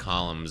by these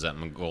columns at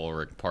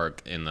McGolrick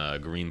Park in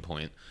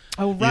Greenpoint.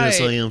 Oh, right.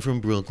 Yes, I am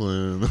from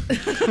Brooklyn.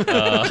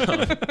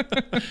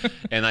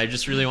 And I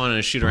just really wanted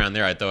to shoot around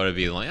there. I thought it'd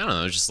be like, I don't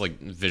know, just like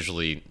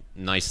visually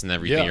nice and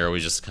everything. You're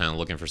always just kind of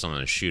looking for someone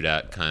to shoot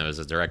at kind of as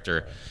a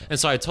director. And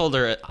so I told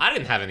her, I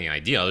didn't have any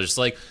idea. I was just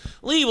like,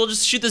 Lee, we'll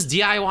just shoot this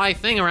DIY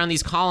thing around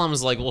these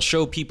columns. Like, we'll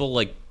show people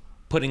like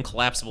putting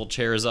collapsible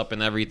chairs up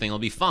and everything. It'll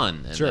be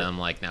fun. And then I'm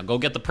like, now go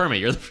get the permit.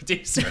 You're the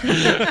producer.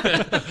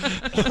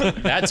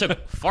 That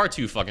took far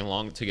too fucking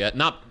long to get.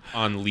 Not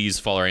on Lee's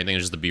fault or anything.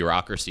 It's just the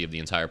bureaucracy of the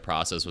entire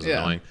process was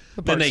annoying.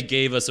 Then they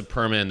gave us a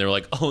permit and they're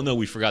like, oh no,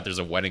 we forgot there's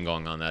a wedding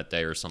going on that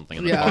day or something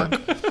in the park.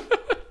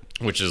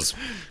 Which is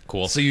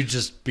cool. So you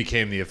just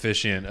became the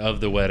officiant of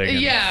the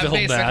wedding and filmed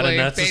basically, that, and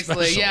that's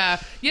basically, yeah.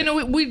 You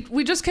know,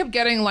 we just kept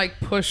getting like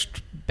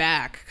pushed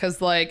back,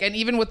 because like, and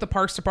even with the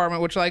Parks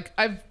Department, which like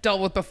I've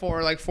dealt with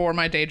before, like for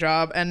my day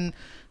job, and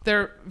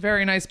they're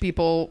very nice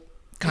people.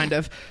 Kind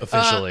of.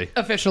 Officially.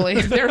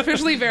 They're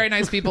officially very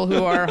nice people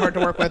who are hard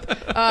to work with.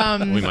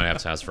 We might have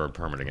to ask for a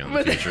permit again in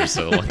the future,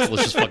 so let's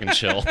just fucking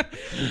chill.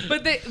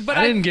 But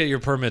I didn't get your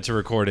permit to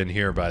record in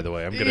here, by the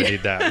way. I'm going to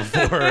need that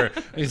before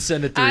you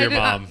send it through your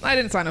mom. I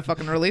didn't sign a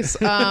fucking release.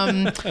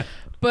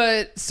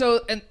 But so,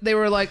 and they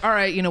were like, all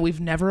right, you know,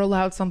 we've never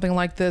allowed something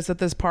like this at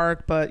this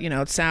park, but, you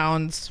know, it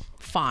sounds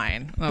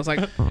fine. And I was like,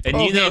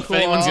 and you know, if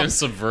anyone's going to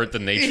subvert the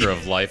nature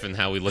of life and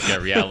how we look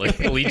at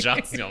reality, Lee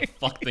Johnson's going to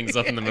fuck things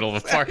up in the middle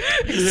of a park.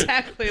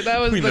 Exactly.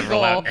 That was we the never goal.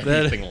 allowed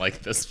anything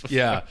like this before.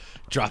 Yeah.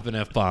 Dropping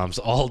F-bombs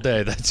all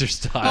day. That's your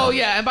style. Oh,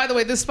 yeah. And by the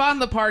way, this spot in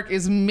the park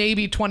is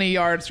maybe 20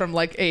 yards from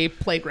like a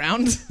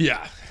playground.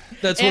 Yeah.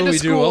 That's and where we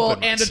do open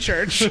school and a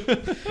church.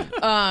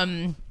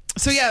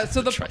 So yeah,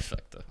 so the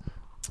trifecta.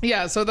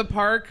 Yeah, so the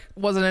park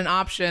wasn't an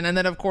option, and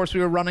then of course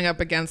we were running up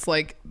against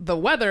like the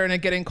weather and it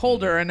getting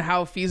colder, and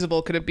how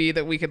feasible could it be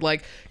that we could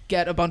like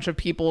get a bunch of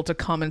people to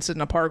come and sit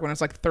in a park when it's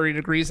like 30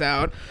 degrees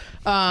out?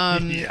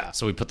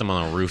 So we put them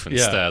on a roof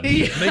instead.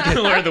 Make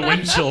it where the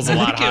wind chill's a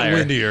lot higher.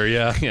 Windier,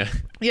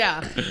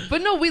 Yeah,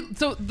 but no,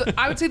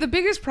 I would say the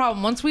biggest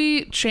problem once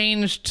we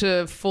changed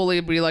to fully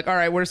be like, all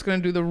right, we're just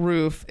going to do the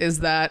roof, is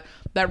that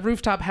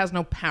rooftop has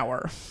no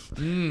power.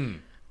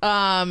 Good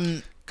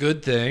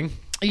thing.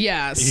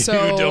 Yeah,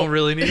 so you don't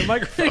really need a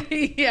microphone.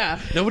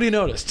 Yeah, nobody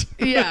noticed.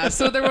 Yeah,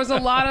 so there was a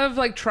lot of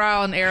like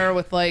trial and error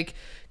with like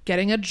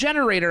getting a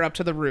generator up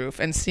to the roof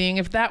and seeing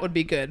if that would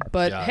be good.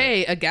 But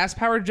hey, a gas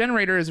powered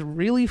generator is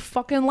really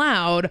fucking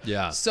loud.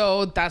 Yeah,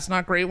 so that's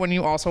not great when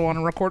you also want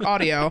to record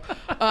audio.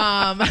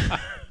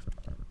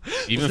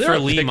 Even for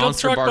Lee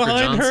Monster Barker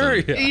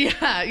Johnson.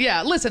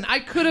 Yeah. Listen, I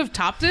could have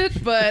topped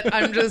it, but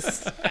I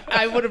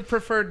would have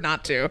preferred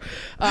not to.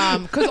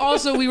 Because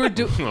also we were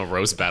doing a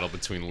roast battle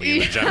between Lee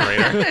and the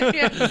generator.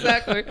 Yeah,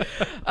 exactly.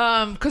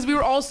 Because we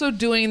were also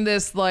doing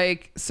this,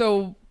 like,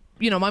 so,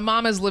 you know, my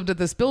mom has lived at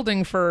this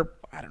building for,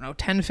 I don't know,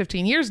 10,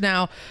 15 years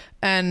now.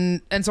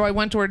 And so I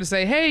went to her to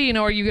say, hey, you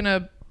know, are you going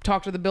to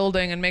talk to the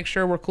building and make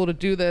sure we're cool to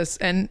do this?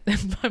 And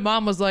my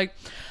mom was like,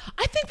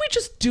 I think we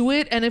just do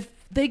it, and if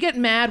they get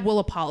mad, we'll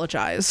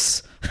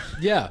apologize.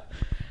 Yeah.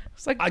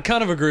 It's like, I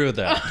kind of agree with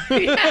that.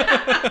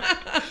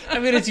 I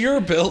mean, it's your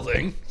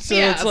building, so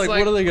it's like,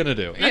 what are they going to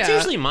do? That's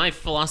usually my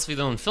philosophy,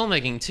 though, in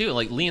filmmaking, too.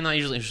 Like, Lee and I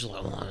usually are just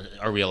like, well,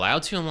 are we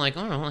allowed to? I'm like,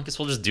 oh, well, I guess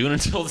we'll just do it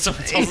until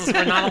someone tells us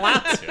we're not allowed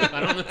to. I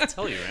don't know what to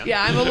tell you, man.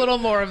 Yeah, I'm a little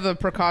more of the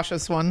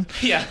precautious one.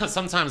 Yeah,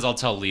 sometimes I'll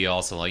tell Lee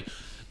also, like,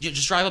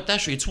 just drive up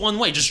that street. It's one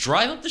way. Just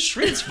drive up the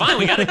street. It's fine.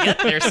 We got to get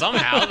there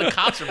somehow. The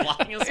cops are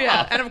blocking us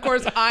off. And of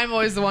course, I'm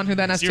always the one who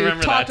then has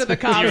to talk to the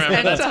cops. Do you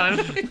remember that time?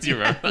 Do you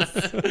remember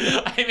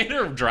that? I made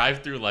her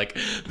drive through like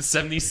the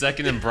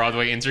 72nd and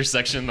Broadway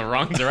intersection in the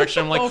wrong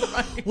direction. I'm like,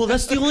 well,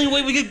 that's the only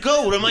way we could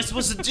go. What am I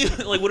supposed to do?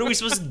 Like, what are we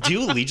supposed to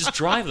do, Lee? Just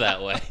drive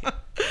that way.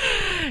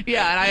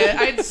 Yeah,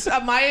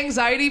 and my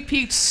anxiety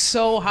peaked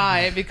so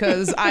high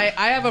because I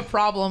have a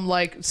problem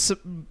like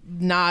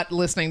not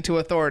listening to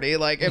authority.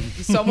 Like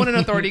if someone in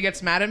authority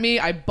gets mad at me,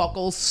 I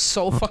buckle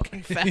so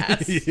fucking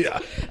fast. Yeah,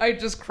 I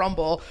just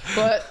crumble.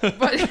 But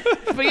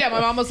yeah, my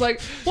mom was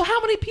like, "Well,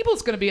 how many people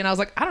it's gonna be?" And I was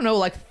like, "I don't know,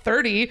 like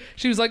 30."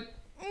 She was like,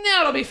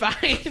 "No, it'll be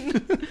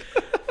fine."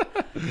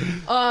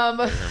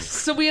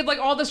 So we had like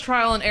all this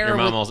trial and error.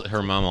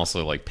 Her mom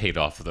also like paid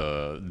off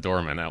the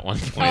doorman at one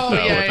point. Oh,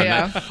 though,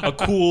 yeah. A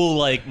cool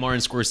like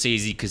Martin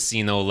Scorsese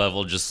casino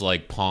level, just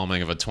like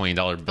palming of a $20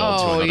 bill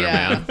to another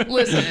man.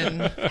 Listen,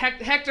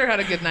 Hector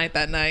had a good night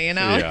that night, you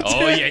know. Yeah.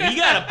 Oh yeah, he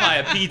got a pie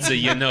of pizza,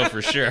 you know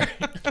for sure.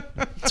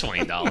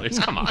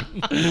 $20, come on.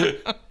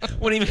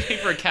 Wouldn't even pay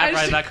for a cab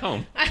ride back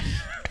home.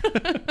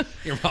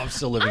 Your mom's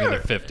still living in her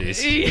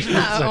 50s.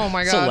 Yeah. Oh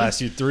my god. This will last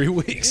you 3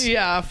 weeks.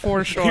 Yeah,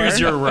 for sure. Here's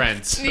your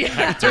rent,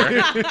 Hector.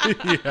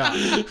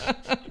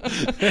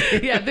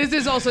 Yeah, this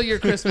is also your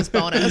Christmas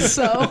bonus.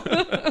 So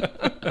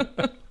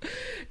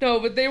no,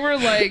 but they were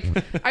like,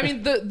 I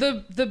mean,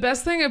 the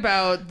best thing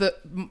about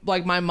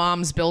my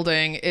mom's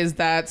building is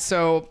that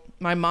so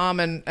my mom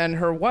and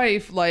her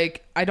wife,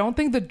 like, I don't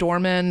think the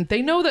doorman,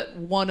 they know that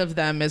one of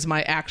them is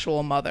my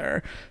actual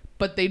mother,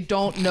 but they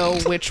don't know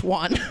which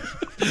one.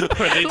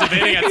 Are they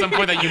debating at some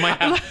point that you might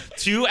have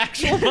two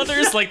actual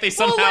mothers? Like they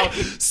somehow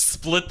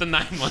split the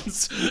 9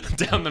 months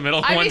down the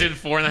middle. One did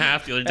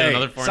 4.5, the other did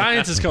another 4.5.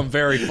 Science has come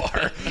very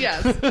far.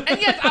 Yes. And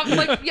yes, I'm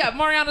like, yeah,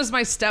 Mariana's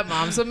my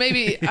stepmom, so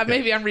maybe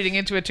I'm reading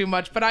into it too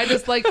much, but I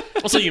just like...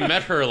 Also, you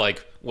met her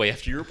like way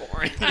after you were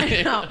born.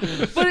 I know.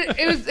 But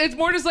it's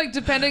more just like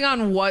depending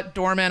on what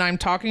doorman I'm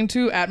talking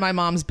to at my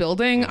mom's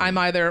building, I'm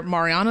either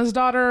Mariana's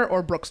daughter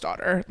or Brooke's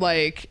daughter.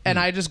 Like, and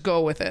I just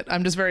go with it.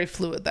 I'm just very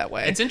fluid that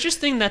way. It's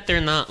interesting that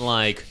they're not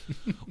like,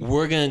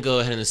 we're going to go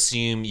ahead and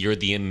assume you're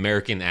the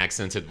American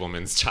accented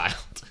woman's child.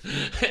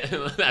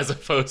 As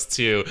opposed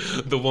to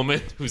the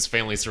woman whose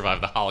family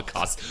survived the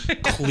Holocaust,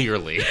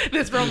 clearly.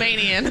 This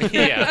Romanian.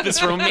 Yeah, this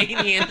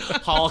Romanian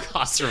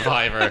Holocaust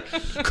survivor.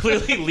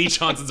 Clearly Lee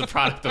Johnson's a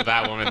product of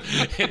that woman,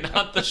 and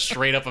not the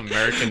straight up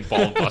American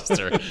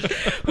ballbuster.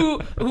 Who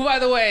by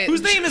the way...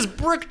 Whose name is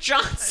Brooke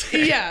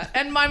Johnson. Yeah,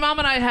 and my mom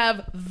and I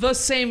have the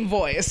same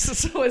voice.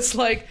 So it's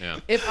like,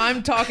 if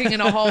I'm talking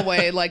in a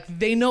hallway, like,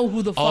 they know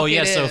who the fuck it is. Oh,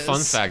 yeah, so fun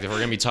fact, if we're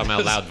going to be talking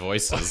about loud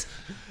voices...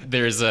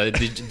 There's a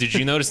did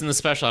you notice in the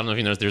special? I don't know if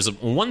you noticed. There's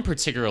one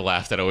particular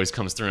laugh that always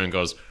comes through and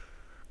goes.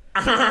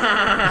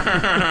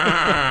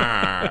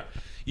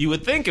 You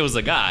would think it was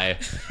a guy.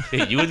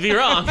 You would be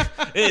wrong.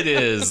 It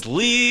is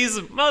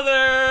Lee's mother.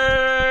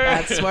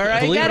 That's where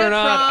I Believe get it or it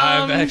not,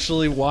 from. I've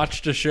actually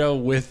watched a show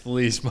with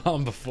Lee's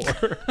mom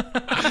before.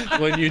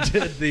 When you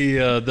did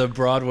the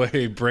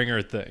Broadway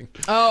bringer thing.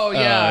 Oh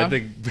yeah. I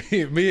think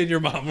me and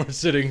your mom were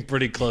sitting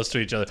pretty close to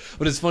each other.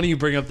 But it's funny you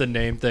bring up the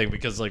name thing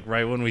because like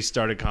right when we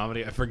started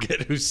comedy, I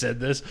forget who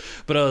said this,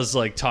 but I was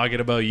like talking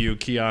about you,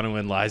 Keanu,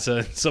 and Liza,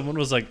 and someone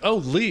was like, "Oh,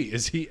 Lee,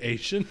 is he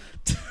Asian?"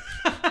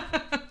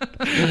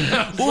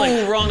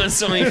 Ooh, wrong on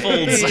so many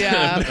folds.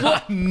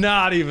 Yeah.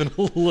 Not even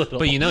a little.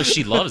 But you know,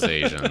 she loves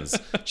Asians.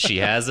 She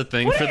has a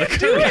thing for the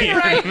Doing Korean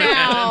right man.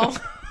 now.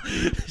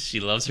 She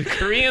loves her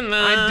Korean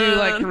man. I do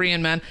like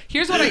Korean men.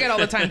 Here's what I get all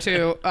the time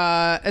too,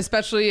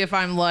 especially if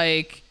I'm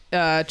like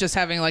just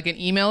having like an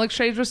email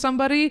exchange with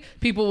somebody.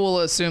 People will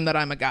assume that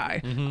I'm a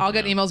guy. Mm-hmm. I'll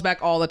get emails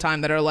back all the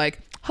time that are like,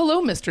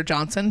 "Hello, Mr.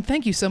 Johnson.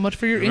 Thank you so much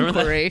for your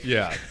inquiry." That?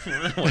 Yeah.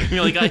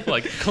 You're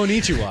like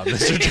Konnichiwa,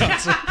 Mr.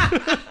 Johnson.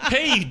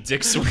 Hey, you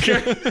dick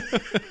swinger.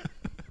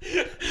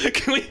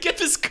 Can we get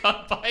this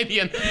cut by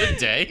the end of the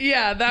day?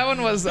 Yeah, that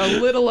one was a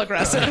little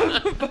aggressive,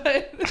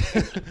 but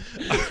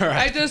right.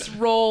 I just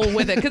roll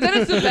with it because then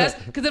it's the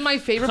best. Because then my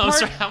favorite part.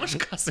 Sorry, how much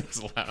cussing is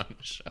allowed on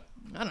the show?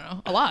 I don't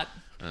know, a lot.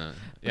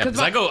 Yeah, because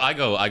I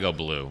go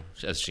blue,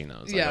 as she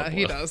knows. Yeah,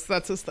 he does.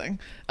 That's his thing.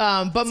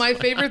 But my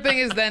favorite thing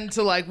is then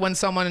to like when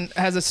someone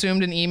has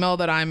assumed an email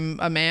that I'm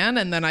a man,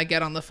 and then I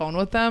get on the phone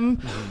with them,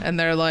 and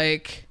they're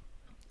like,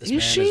 "This man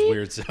is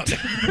weird sounding."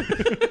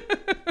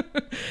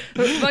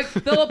 Like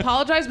they'll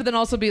apologize, but then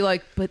also be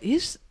like, "But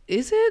is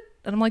it?"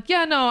 And I'm like,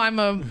 "Yeah, no,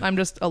 I'm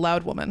just a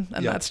loud woman,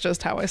 and that's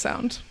just how I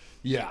sound."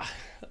 Yeah.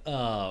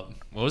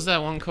 What was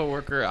that one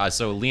coworker?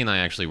 So Lee and I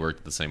actually worked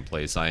at the same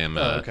place. I am.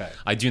 Okay.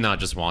 I do not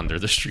just wander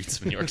the streets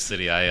of New York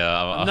City.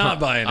 I'm not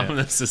buying I'm it. an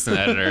assistant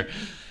editor,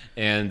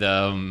 and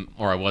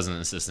or I wasn't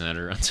an assistant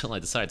editor until I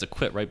decided to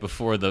quit right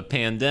before the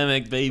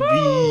pandemic,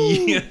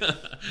 baby.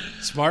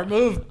 Smart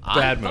move.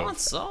 Bad move. I thought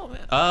so,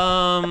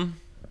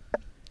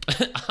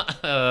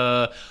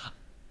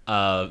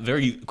 man.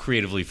 Very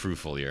creatively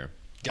fruitful year.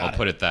 I'll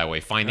put it that way.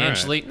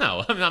 Financially,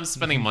 no. I mean, I'm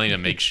spending money to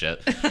make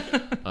shit.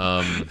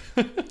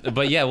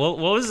 But yeah,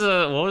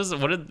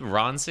 what did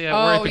Ron say at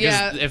work?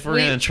 Because if we're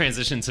gonna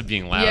transition to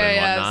being loud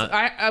and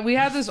whatnot, we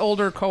had this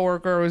older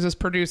coworker who was this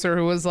producer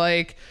who was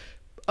like,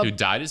 who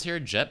dyed his hair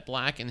jet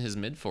black in his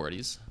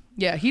mid-40s.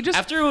 Yeah, he just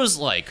after it was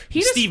like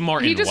Steve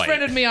Martin. He just white.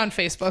 friended me on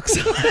Facebook.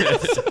 So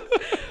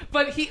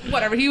but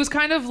he was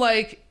kind of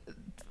like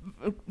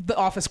the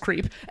office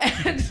creep,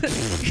 and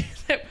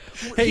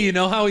Hey, you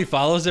know how he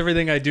follows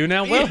everything I do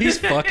now? Well, he's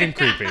fucking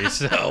creepy.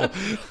 So,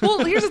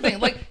 well, here's the thing.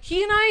 Like,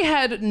 he and I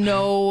had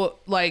no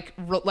like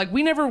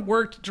we never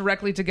worked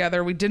directly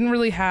together. We didn't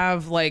really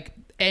have like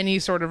any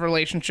sort of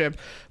relationship.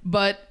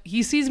 But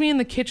he sees me in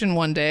the kitchen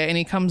one day, and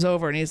he comes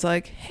over and he's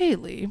like, "Hey,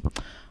 Lee,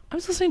 I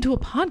was listening to a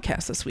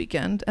podcast this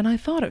weekend, and I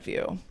thought of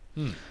you."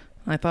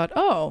 I thought,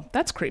 "Oh,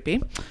 that's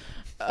creepy."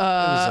 It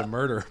was a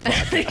murder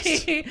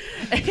podcast.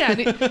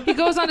 And he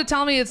goes on to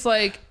tell me it's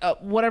like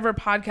whatever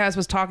podcast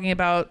was talking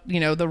about, you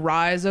know, the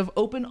rise of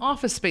open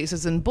office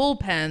spaces and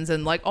bullpens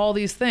and like all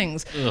these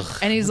things. Ugh,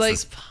 and he's like,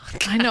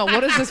 I know,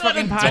 what is this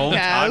fucking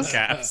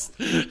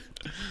podcast?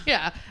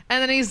 Yeah.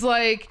 And then he's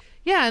like,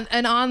 yeah.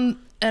 And on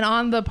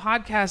the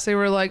podcast, they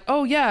were like,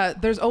 oh yeah,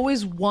 there's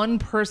always one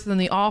person in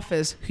the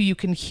office who you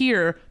can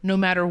hear no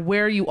matter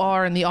where you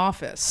are in the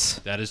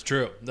office. That is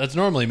true. That's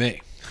normally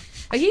me.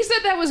 He said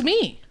that was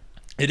me.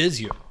 It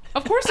is you.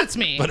 Of course it's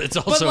me. But it's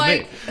also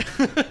me.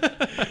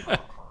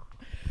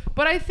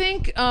 But I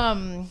think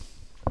I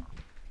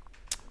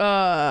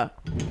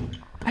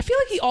feel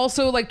like he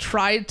also like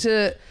tried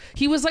to,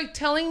 he was like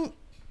telling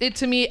it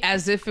to me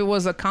as if it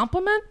was a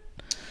compliment.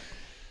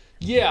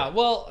 Yeah,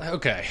 well,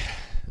 okay.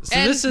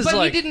 So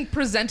but he didn't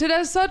present it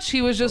as such.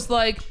 He was just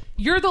like,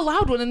 you're the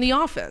loud one in the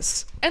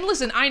office. And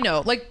listen, I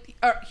know, like,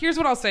 here's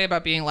what I'll say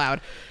about being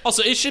loud.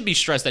 Also, it should be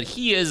stressed that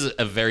he is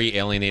a very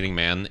alienating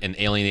man and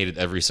alienated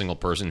every single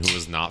person who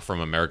was not from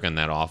America in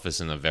that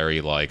office in a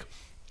very like,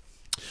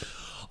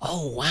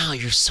 oh, wow,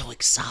 you're so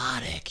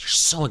exotic. You're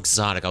so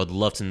exotic. I would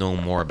love to know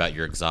more about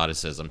your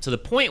exoticism. To the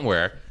point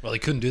where... Well, he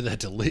couldn't do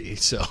that to Lee,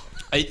 so...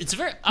 It's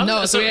very...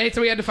 So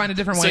we had to find a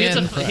different way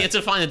in. He had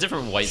to find a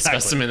different white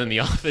specimen in the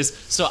office.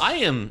 So I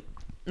am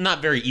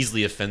not very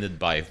easily offended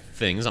by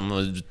things. I'm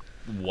a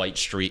white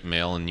straight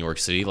male in New York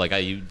City. Like,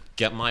 I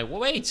get my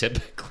way,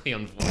 typically,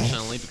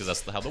 unfortunately, because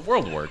that's how the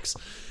world works.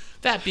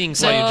 That being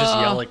said... you just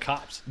yell at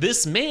cops.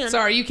 This man...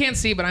 Sorry, you can't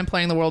see, but I'm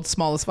playing the world's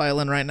smallest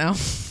violin right now.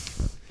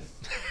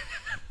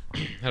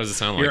 How does it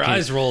sound like? Your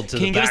eyes rolled to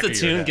the back of your head. Can you give us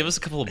the tune? Give us a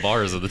couple of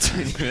bars of the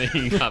tune that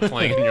you got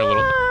playing in your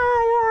little...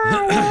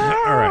 All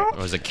right.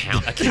 Or was a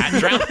cat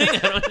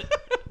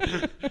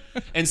drowning?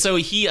 And so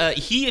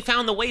he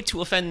found the way to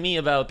offend me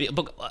about...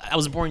 I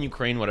was born in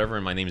Ukraine, whatever,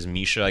 and my name is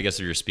Misha. I guess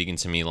if you're speaking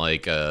to me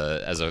like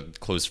as a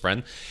close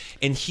friend.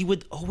 And he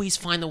would always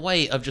find a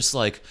way of just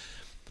like...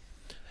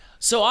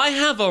 So I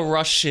have a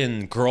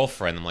Russian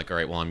girlfriend. I'm like, all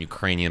right, well, I'm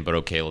Ukrainian, but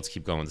okay, let's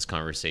keep going with this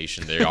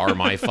conversation. They are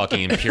my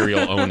fucking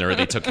imperial owner.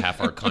 They took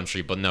half our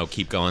country, but no,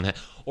 keep going.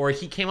 Or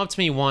he came up to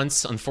me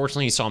once.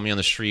 Unfortunately, he saw me on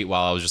the street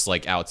while I was just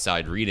like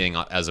outside reading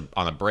on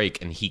a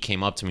break, and he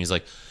came up to me. He's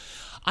like,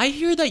 I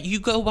hear that you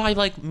go by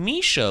like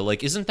Misha.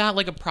 Like, isn't that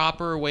like a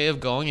proper way of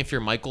going? If you're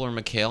Michael or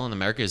Mikhail in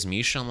America is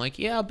Misha. I'm like,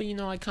 yeah, but you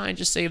know, I kind of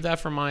just saved that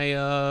for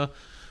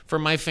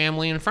my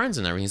family and friends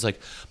and everything. He's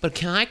like, but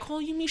can I call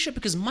you Misha?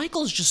 Because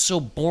Michael is just so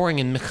boring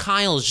and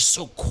Mikhail is just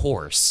so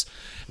coarse.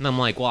 And I'm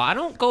like, well, I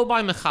don't go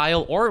by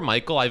Mikhail or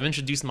Michael. I've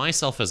introduced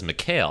myself as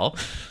Mikhail.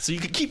 So you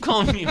can keep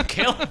calling me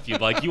Mikhail if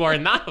you'd like. You are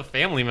not a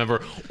family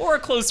member or a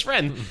close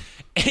friend.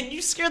 And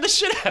you scare the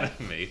shit out of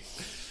me.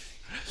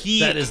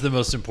 That is the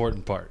most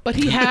important part. But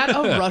he had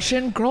a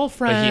Russian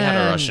girlfriend. But he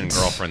had a Russian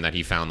girlfriend that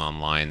he found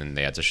online, and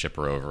they had to ship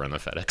her over in the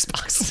FedEx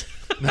box.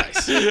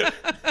 Nice.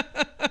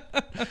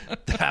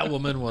 That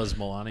woman was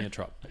Melania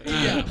Trump.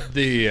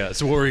 Yeah.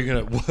 So what were you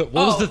gonna? What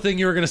was the thing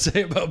you were gonna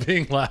say about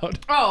being loud?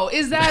 Oh,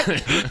 is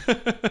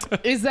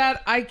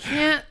that I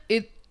can't.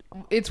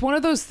 It's one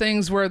of those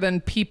things where then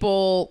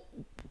people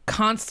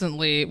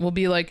constantly will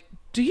be like,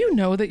 "Do you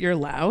know that you're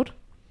loud?"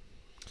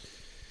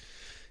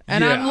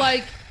 And I'm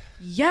like,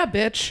 yeah,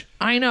 bitch,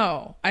 I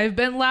know. I've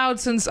been loud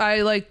since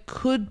I like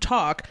could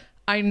talk.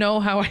 I know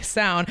how I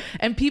sound.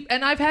 And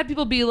I've had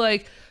people be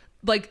like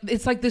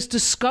it's like this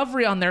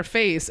discovery on their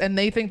face, and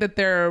they think that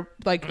they're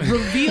like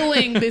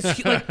revealing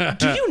this like,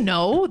 do you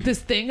know this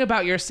thing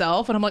about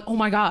yourself? And I'm like, oh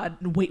my God,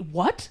 wait,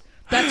 what?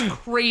 That's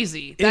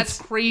crazy. That's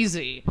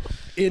crazy.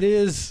 It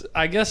is,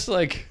 I guess,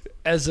 like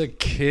as a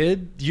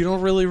kid, you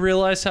don't really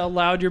realize how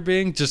loud you're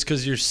being just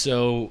because you're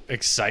so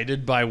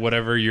excited by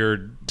whatever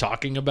you're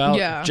talking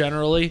about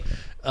generally.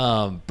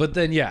 But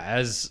then,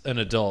 as an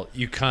adult,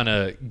 you kind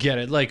of get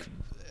it. Like,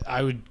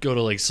 I would go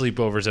to like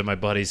sleepovers at my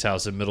buddy's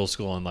house in middle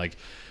school, and like,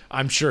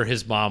 I'm sure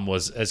his mom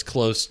was as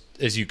close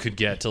as you could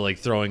get to like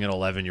throwing an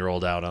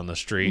 11-year-old out on the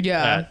street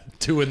at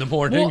 2 a.m.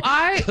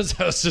 because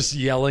I was just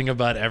yelling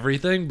about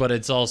everything. But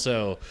it's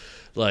also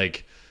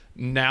like,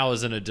 now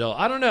as an adult,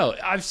 I don't know,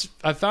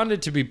 I've found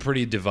it to be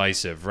pretty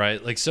divisive,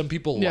 right? Like, some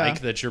people like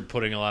that you're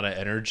putting a lot of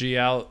energy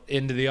out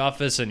into the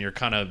office and you're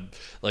kind of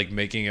like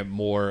making it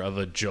more of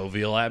a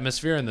jovial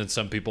atmosphere, and then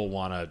some people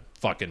want to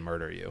fucking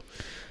murder you.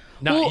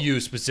 Not you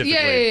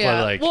specifically,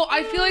 but like... Well,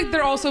 I feel like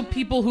there are also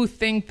people who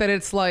think that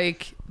it's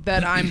like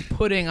that I'm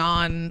putting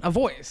on a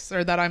voice,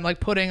 or that I'm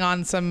like putting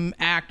on some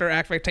act or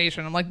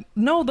affectation. I'm like,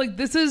 no, like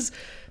this is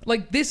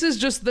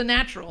just the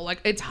natural. Like,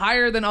 it's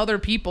higher than other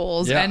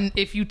people's. And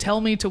if you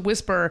tell me to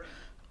whisper,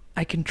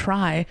 I can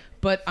try,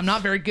 but I'm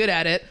not very good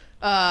at it.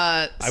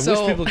 I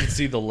wish people could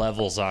see the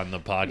levels on the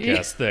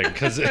podcast thing,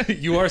 because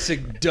you are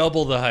seeing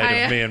double the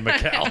height of me and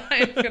Mikal. I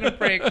am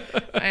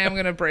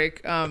gonna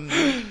break.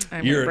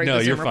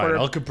 You're fine.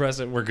 I'll compress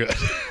it. We're good.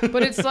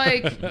 But it's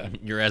like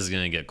your ass is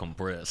gonna get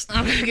compressed.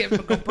 I'm gonna get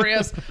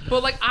compressed.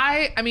 But like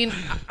I mean,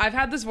 I've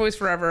had this voice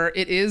forever.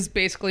 It is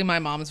basically my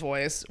mom's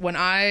voice. When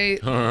I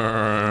is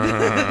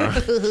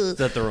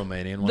that the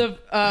Romanian one?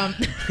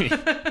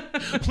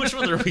 Which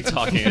one are we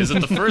talking? Is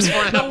it the first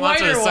one? The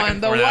whiter one.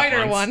 The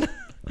whiter one.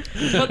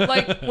 But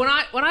like when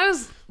I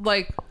was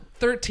like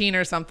 13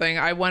 or something,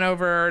 I went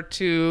over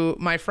to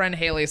my friend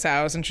Haley's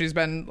house, and she's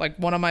been like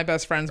one of my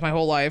best friends my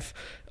whole life,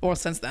 or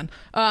since then.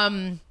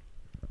 And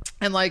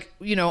like,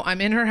 you know,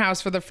 I'm in her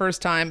house for the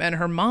first time, and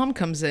her mom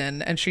comes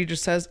in, and she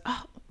just says,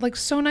 "Oh, like,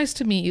 so nice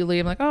to meet you, Lee."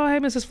 I'm like, "Oh, hey,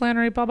 Mrs.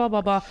 Flannery, blah, blah,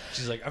 blah, blah."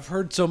 She's like, "I've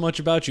heard so much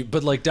about you,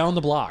 but like down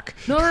the block."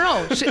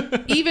 No.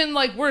 Even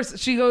like worse,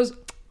 she goes,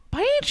 "By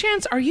any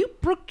chance, are you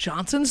Brooke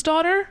Johnson's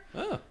daughter?"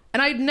 Oh.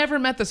 And I'd never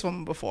met this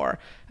woman before.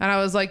 And I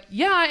was like,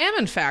 "Yeah, I am,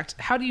 in fact.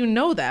 How do you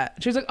know that?"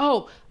 She was like,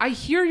 "Oh, I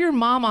hear your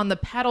mom on the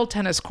paddle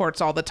tennis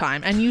courts all the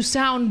time, and you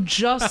sound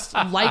just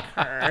like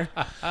her."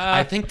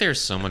 I think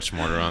there's so much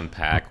more to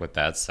unpack with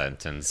that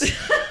sentence.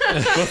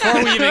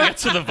 Before we even get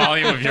to the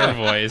volume of your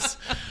voice,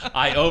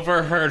 I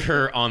overheard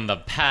her on the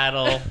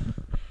paddle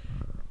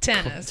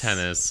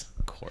tennis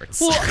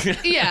courts. Well,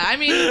 yeah, I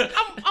mean,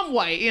 I'm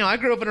white. You know, I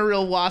grew up in a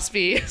real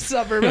waspy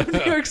suburb of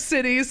New York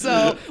City,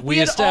 so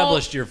we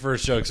established your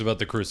first jokes about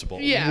the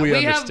Crucible. Yeah, we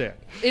understand.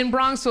 In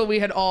Bronxville, we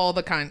had all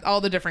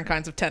the different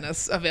kinds of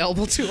tennis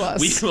available to us.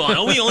 We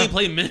only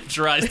play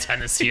miniaturized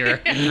tennis here.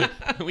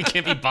 We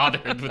can't be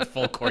bothered with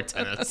full court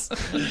tennis.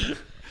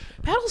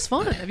 Paddle's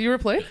fun. Have you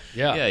ever played?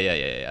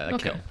 Yeah.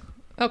 Okay.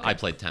 I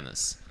played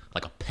tennis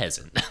like a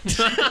peasant.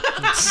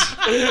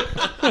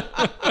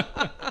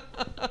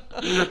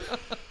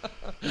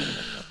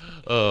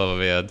 Oh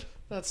man,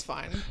 that's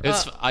fine.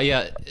 It's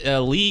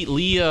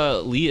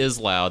Lee is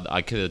loud.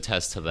 I could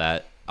attest to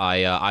that.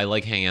 I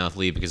like hanging out with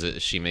Lee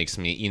because she makes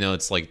me, you know,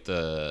 it's like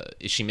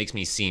she makes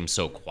me seem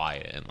so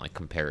quiet in like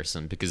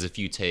comparison. Because if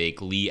you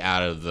take Lee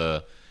out of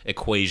the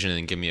equation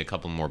and give me a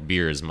couple more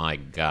beers, my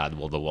God,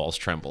 will the walls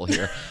tremble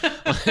here?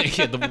 Like,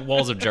 the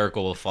walls of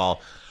Jericho will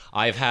fall.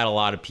 I've had a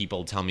lot of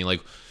people tell me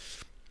like,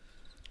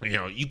 you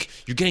know,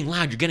 you're getting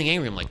loud, you're getting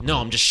angry. I'm like, no,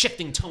 I'm just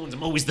shifting tones.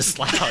 I'm always this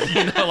loud.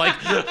 You know, like,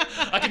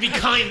 I can be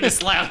kind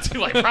this loud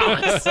too, I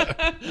promise.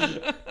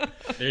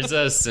 There's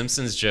a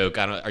Simpsons joke.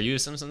 Are you a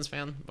Simpsons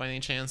fan by any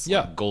chance?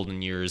 Yeah. Like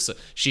Golden Years.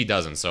 She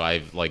doesn't, so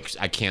I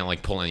can't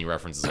like pull any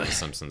references of the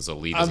Simpsons, so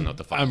Lee doesn't know what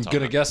the fuck I'm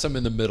gonna guess I'm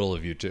in the middle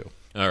of you two.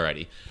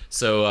 Alrighty.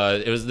 So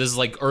this is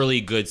like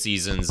early good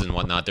seasons and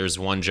whatnot. There's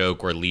one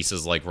joke where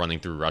Lisa's like running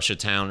through Russia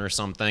Town or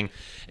something,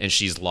 and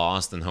she's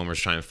lost, and Homer's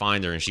trying to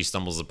find her, and she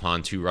stumbles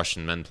upon two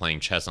Russian men playing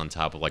chess on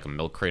top of like a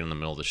milk crate in the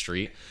middle of the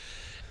street.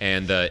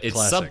 And it's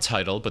Classic.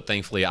 Subtitled, but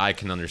thankfully I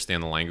can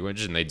understand the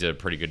language, and they did a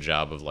pretty good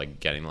job of like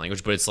getting the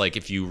language. But it's like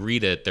if you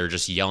read it, they're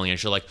just yelling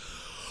at you like,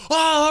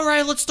 "Oh, all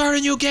right, let's start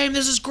a new game.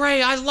 This is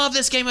great. I love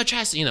this game of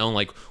chess." You know, and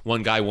like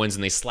one guy wins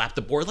and they slap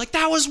the board like,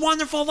 "That was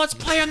wonderful. Let's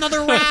play another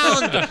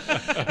round."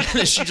 And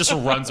then she just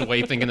runs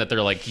away thinking that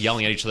they're like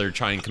yelling at each other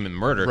trying to commit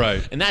murder.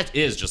 Right. And that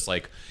is just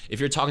like, if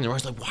you're talking to her,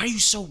 it's like, "Why are you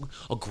so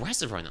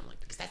aggressive right now?" I'm like,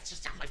 "Because that's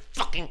just how I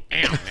fucking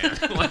am, man."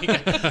 Like,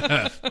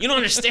 you don't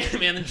understand,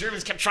 man. The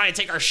Germans kept trying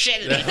to take our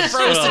shit and they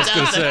froze to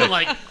death. And I'm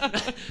like,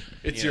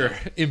 it's your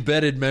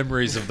embedded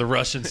memories of the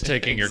Russians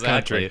taking your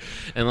country.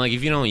 And like,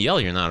 if you don't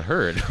yell, you're not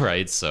heard,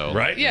 right? So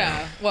right.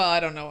 Yeah. Well, I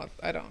don't know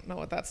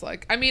what that's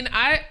like. I mean,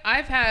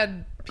 I've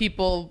had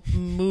people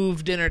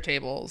move dinner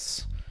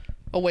tables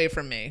away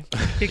from me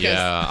because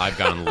I've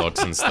gotten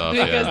looks and stuff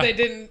because they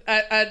didn't.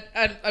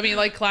 I mean,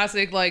 like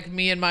classic, like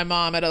me and my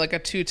mom at like a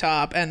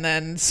two-top, and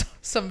then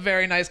some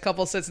very nice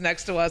couple sits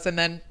next to us, and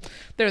then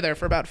they're there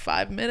for about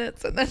 5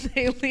 minutes, and then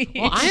they leave.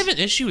 Well, I have an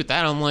issue with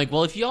that. I'm like,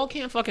 well, if y'all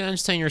can't fucking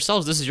entertain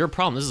yourselves, this is your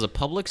problem. This is a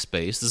public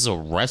space. This is a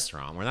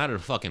restaurant. We're not at a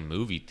fucking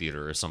movie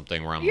theater or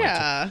something where I'm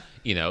like,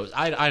 you know,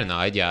 I don't know.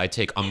 I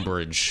take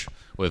umbrage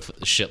with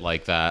shit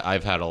like that.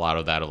 I've had a lot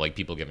of that, of like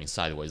people giving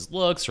sideways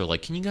looks or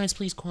like, "Can you guys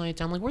please quiet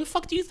down?" I'm like, where the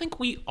fuck do you think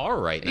we are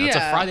right now? It's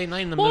a Friday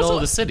night in the middle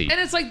of the city. And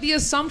it's like the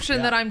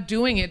assumption that I'm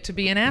doing it to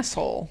be an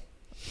asshole.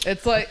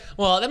 It's like,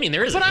 well, I mean,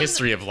 there is a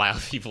history of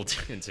loud people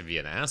tending to be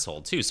an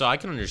asshole too, so I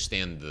can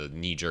understand the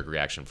knee-jerk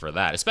reaction for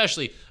that.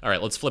 Especially, all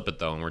right, let's flip it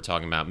though, and we're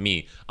talking about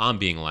me. I'm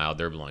being loud.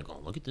 They're like, "Oh,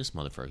 look at this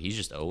motherfucker. He's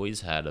just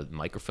always had a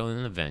microphone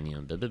in a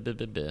venue." Blah, blah, blah,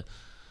 blah, blah.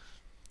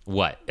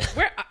 What?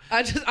 Where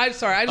I'm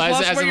sorry. I just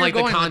lost as where in you're like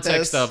going the context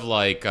with this. of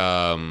like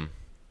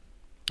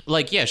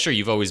yeah, sure,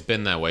 you've always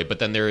been that way, but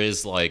then there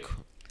is like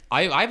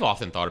I've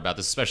often thought about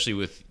this, especially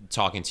with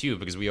talking to you,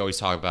 because we always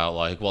talk about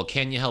like, well,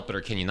 can you help it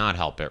or can you not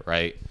help it,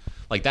 right?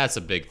 Like that's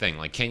a big thing.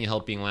 Like, can you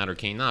help being loud or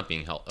can you not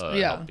help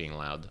being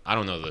loud? I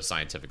don't know the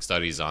scientific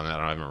studies on it.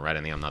 I haven't read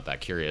any. I'm not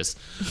that curious.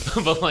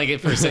 But like,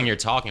 if we're sitting here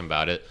talking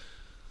about it,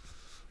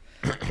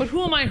 but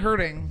who am I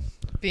hurting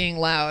being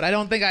loud? I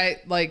don't think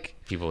I like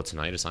people with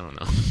tinnitus. I don't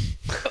know.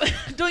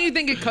 don't you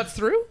think it cuts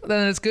through?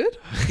 Then it's good.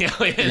 Yeah,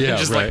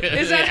 just right.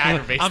 Is that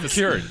I'm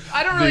cured.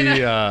 I don't really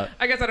know.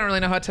 I guess I don't really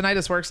know how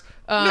tinnitus works.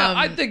 No,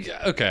 I think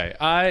okay.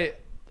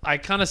 I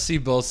kind of see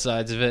both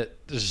sides of it.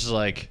 It's just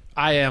like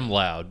I am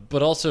loud,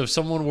 but also if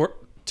someone were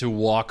to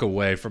walk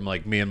away from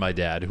like me and my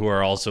dad, who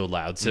are also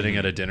loud, sitting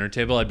at a dinner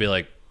table, I'd be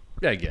like,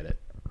 yeah, I get it.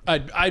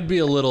 I'd be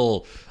a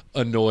little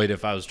annoyed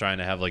if I was trying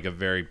to have like a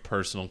very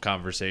personal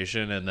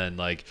conversation, and then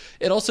like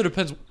it also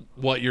depends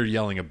what you're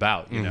yelling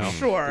about, you know?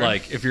 Sure.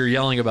 Like if you're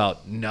yelling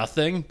about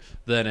nothing,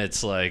 then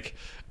it's like,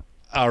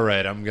 all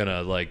right, I'm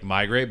gonna like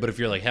migrate. But if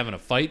you're like having a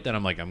fight, then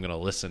I'm like, I'm gonna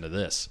listen to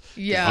this.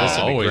 Yeah,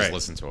 I'll always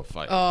listen to a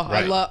fight. Oh,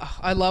 Right.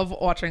 I love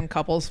watching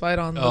couples fight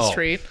on the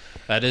street.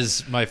 That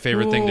is my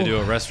favorite thing to do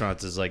at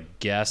restaurants is like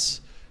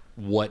guess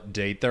what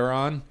date they're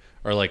on,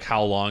 or like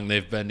how long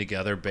they've been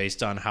together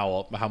based on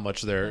how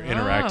much they're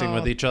interacting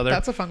with each other.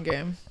 That's a fun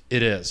game.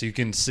 It is. You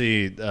can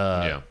see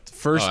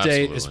first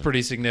date is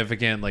pretty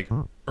significant, like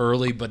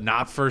early but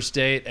not first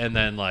date, and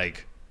then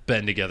like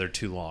been together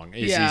too long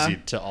is easy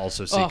to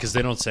also see because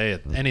they don't say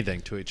anything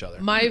to each other.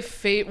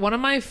 One of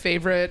my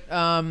favorite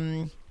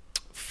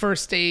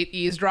first date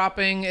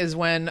eavesdropping is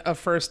when a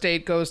first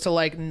date goes to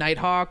like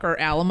Nighthawk or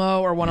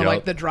Alamo or one of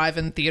like the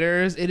drive-in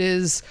theaters. It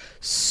is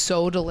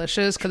so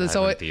delicious because it's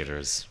always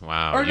theaters.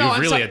 Wow, or no,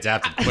 you've really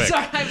adapted quick.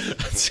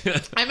 Sorry,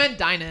 I meant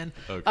dine-in.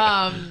 Okay.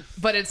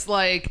 But it's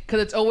like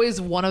because it's always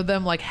one of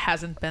them like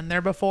hasn't been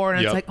there before,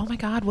 and it's like, oh my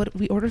god, what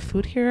we ordered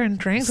food here and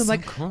drinks. And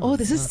like, cool. oh,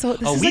 this is so.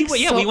 This is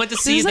we like went to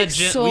see we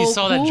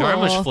saw that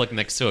Jarmusch flick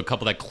next to a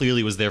couple that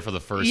clearly was there for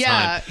the first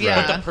time.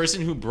 Yeah. But the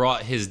person who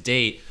brought his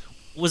date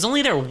was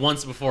only there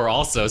once before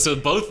also, so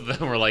both of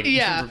them were like,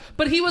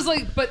 but he was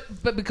like,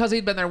 but because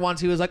he'd been there once,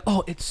 he was like,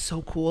 oh, it's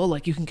so cool,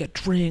 like you can get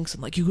drinks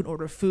and like you can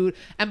order food.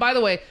 And by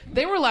the way,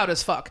 they were loud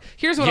as fuck.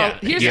 Here's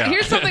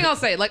something I'll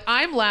say, like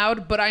I'm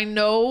loud, but I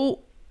know,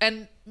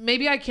 and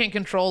maybe I can't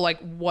control like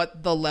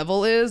what the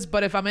level is,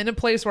 but if I'm in a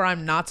place where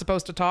I'm not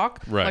supposed to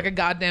talk, like a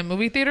goddamn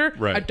movie theater,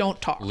 I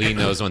don't talk. Lee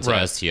knows when to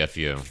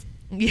STFU.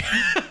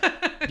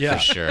 Yeah,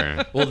 for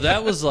sure. Well,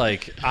 that was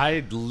like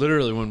I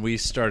literally when we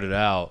started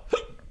out.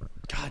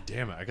 God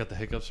damn it! I got the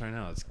hiccups right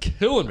now. It's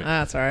killing me.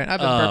 That's all right. I've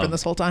been burping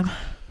this whole time.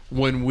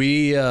 When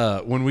we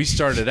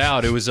started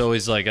out, it was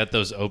always like at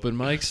those open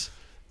mics,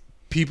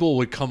 people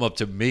would come up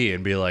to me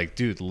and be like,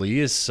 "Dude, Lee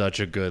is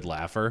such a good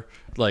laugher.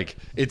 Like,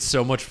 it's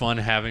so much fun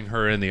having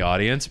her in the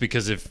audience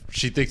because if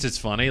she thinks it's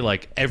funny,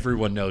 like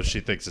everyone knows she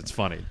thinks it's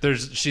funny.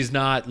 She's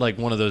not like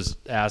one of those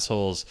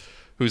assholes."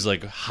 Who's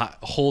like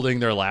holding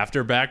their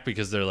laughter back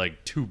because they're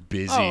like too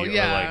busy or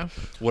like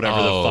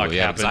whatever the fuck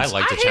happens. I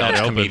like to challenge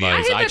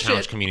comedians. I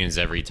challenge comedians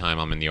every time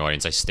I'm in the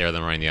audience. I stare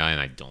them right in the eye and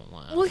I don't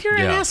laugh. Well, you're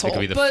an asshole. It could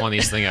be the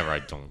funniest thing ever. I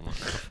don't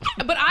laugh.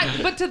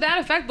 But to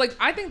that effect, like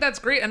I think that's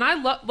great, and I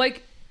love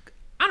like.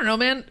 I don't know,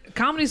 man.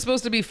 Comedy's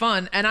supposed to be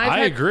fun, and I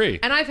agree.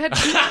 And I've had.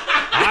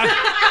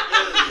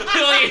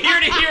 Here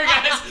to hear,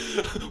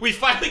 guys. We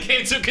finally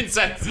came to a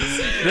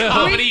consensus.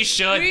 Comedy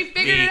should. We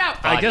figured it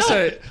out. I guess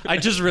I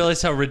just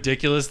realized how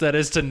ridiculous that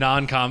is to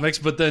non-comics,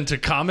 but then to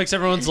comics,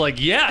 everyone's like,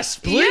 "Yes,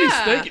 please."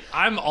 Thank you.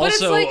 I'm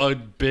also a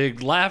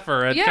big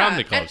laugher at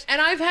comedy clubs,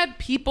 and I've had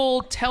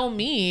people tell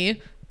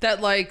me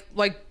that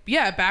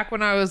back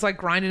when I was like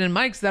grinding in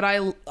mics,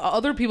 that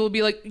other people would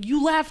be like,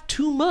 "You laugh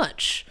too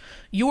much.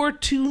 You're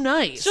too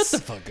nice. Shut the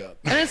fuck up."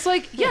 And it's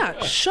like,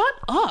 yeah, shut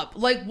up.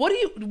 Like,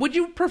 would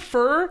you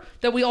prefer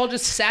that we all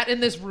just sat in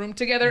this room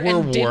together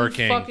and didn't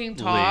fucking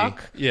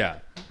talk? Lee. Yeah.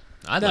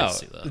 I'd like to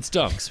see that. It's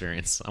dumb.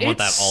 Experience. I want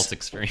that alt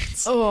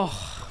experience.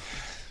 Oh.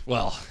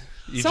 Well,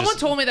 someone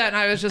told me that and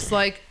I was just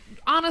like,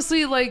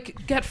 honestly,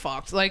 like, get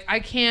fucked. Like,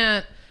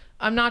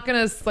 I'm not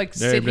going to like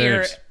sit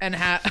here and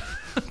have...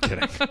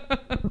 Kidding.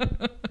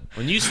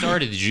 When you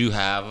started, did you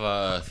have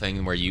a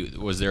thing where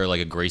was there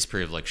like a grace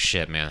period of like,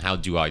 shit, man, how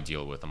do I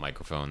deal with a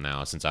microphone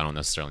now since I don't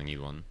necessarily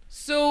need one?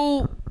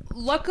 So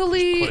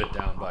luckily, just put it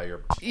down by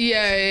your.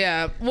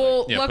 Yeah.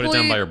 Well, yeah, luckily, put it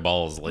down by your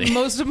balls, Lee.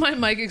 Most of my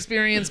mic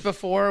experience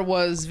before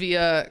was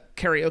via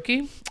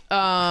karaoke.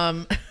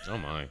 Oh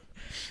my.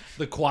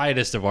 The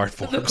quietest of art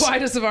forms. The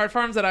quietest of art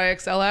forms that I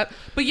excel at.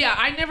 But yeah,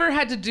 I never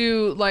had to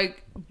do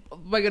like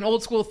an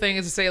old school thing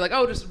is to say like,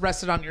 oh, just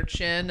rest it on your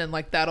chin and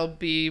like that'll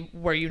be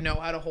where you know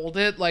how to hold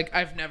it. Like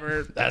I've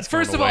never. That's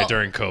first of all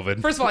during COVID.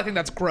 First of all, I think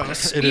that's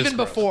gross. It Even is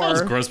gross. before. It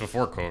was gross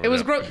before COVID. It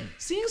was gross.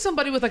 Seeing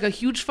somebody with like a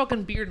huge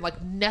fucking beard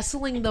like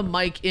nestling the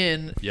mic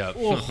in. Yeah.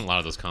 A lot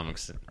of those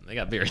comics, they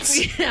got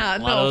beards. Yeah. A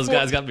lot of those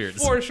guys got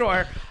beards. For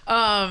sure.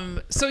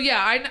 So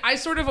yeah, I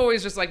sort of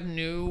always just like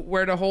knew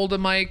where to hold a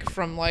mic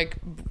from like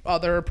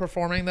other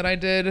performing that I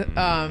did.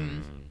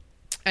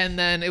 And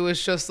then it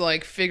was just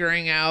like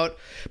figuring out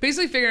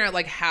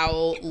like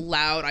how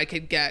loud I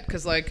could get.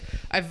 Cause like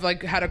I've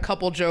like had a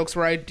couple jokes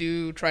where I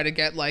do try to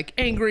get like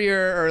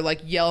angrier or like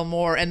yell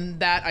more. And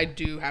that I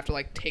do have to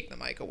like take the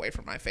mic away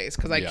from my face.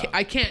 Cause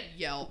I can't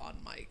yell on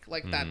mic.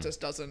 Like that just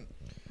doesn't,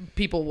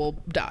 people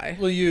will die.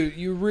 Well,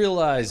 you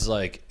realize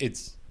like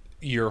it's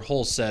your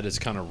whole set is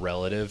kind of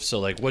relative.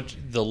 So like what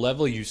the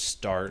level you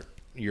start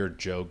your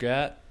joke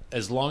at,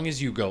 as long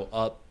as you go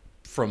up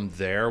from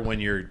there when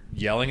you're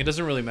yelling, it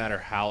doesn't really matter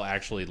how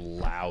actually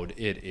loud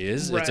it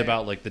is. Right. It's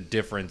about like the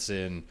difference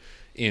in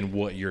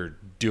what you're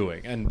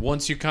doing. And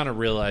once you kind of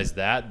realize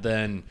that,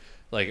 then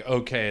like,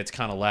 okay, it's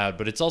kind of loud,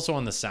 but it's also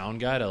on the sound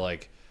guy to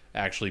like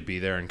actually be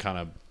there and kind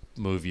of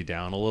move you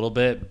down a little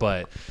bit.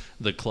 But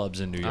the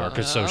clubs in New York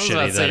are so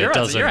shitty that it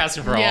doesn't. You're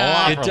asking for a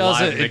lot.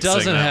 It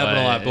doesn't happen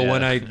a lot. But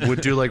when I would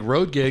do like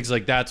road gigs,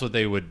 like that's what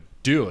they would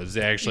do. Is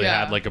they actually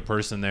had like a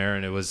person there,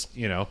 and it was,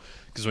 you know,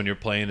 because when you're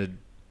playing to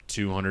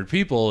 200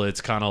 people,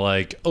 it's kind of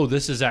like, oh,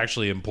 this is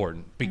actually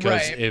important,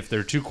 because if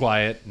they're too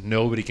quiet,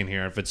 nobody can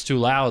hear. If it's too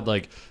loud,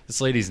 like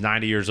this lady's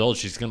 90 years old,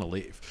 she's gonna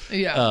leave.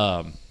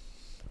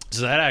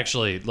 So that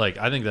actually, like,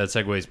 I think that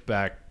segues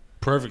back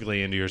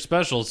perfectly into your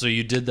special. So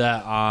you did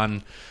that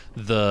on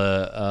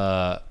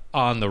the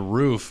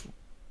roof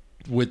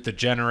with the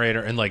generator,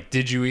 and like,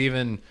 did you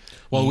even?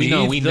 Well, we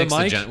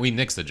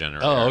nixed the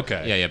generator. Oh,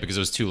 okay. Yeah, because it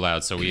was too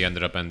loud, so we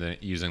ended up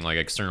using like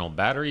external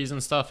batteries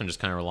and stuff, and just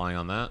kind of relying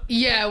on that.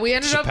 Yeah, we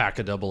ended up a pack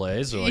of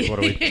AA's, or like what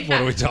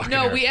are we talking?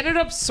 No, we ended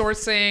up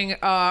sourcing.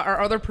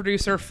 Our other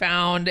producer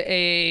found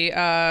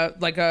a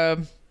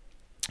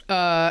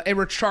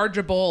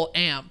rechargeable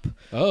amp.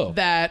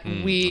 That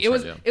it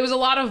was a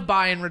lot of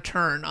buy and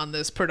return on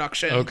this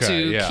production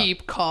to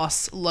keep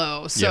costs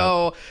low.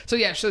 So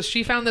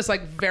she found this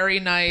like very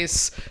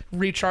nice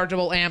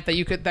rechargeable amp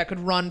that could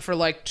run for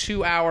like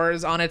 2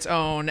 hours on its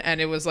own, and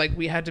it was like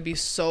we had to be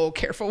so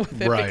careful with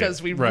it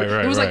because it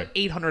was like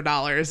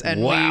 $800,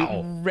 and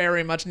we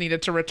very much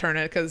needed to return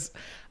it because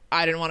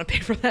I didn't want to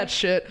pay for that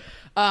shit.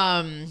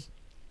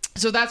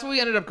 So that's what we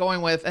ended up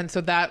going with, and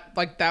so that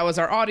was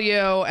our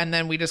audio, and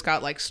then we just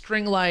got like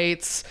string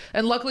lights,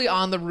 and luckily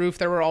on the roof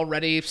there were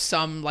already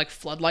some like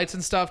floodlights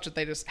and stuff that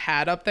they just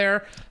had up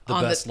there. The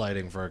best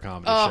lighting for a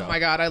comedy show. Oh my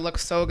god, I look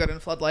so good in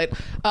floodlight.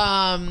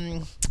 I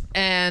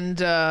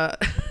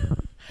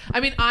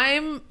mean,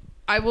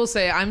 I will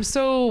say I'm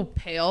so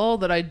pale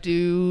that I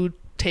do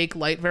take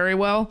light very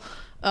well.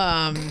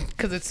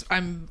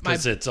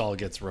 Because it all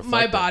gets reflected.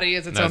 My body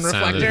is its own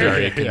reflector.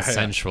 Very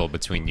consensual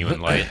between you and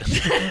light.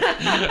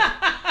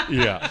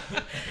 Yeah.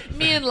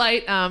 Me and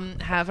light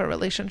have a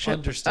relationship.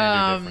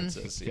 Understand your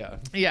differences.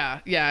 Yeah.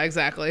 Yeah,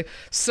 exactly.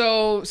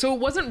 So it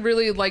wasn't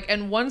really like,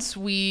 and once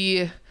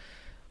we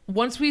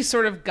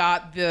sort of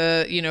got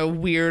the, you know,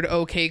 weird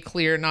okay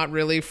clear not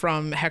really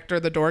from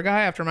Hector the door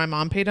guy after my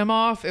mom paid him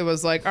off, it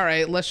was like, all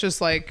right, let's just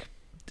like,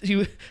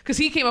 because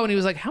he came up and he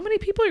was like, how many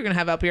people are you gonna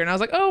have up here? And I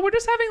was like, oh, we're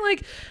just having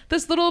like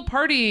this little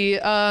party,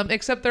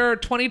 except there are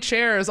 20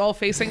 chairs all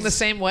facing the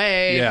same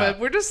way, but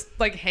we're just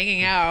like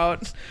hanging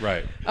out.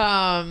 Right.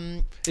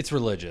 It's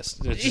religious.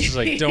 It's just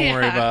like, don't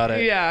worry about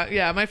it.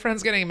 Yeah. My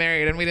friend's getting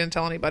married and we didn't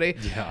tell anybody.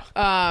 Yeah.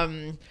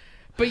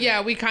 But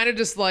yeah, we kind of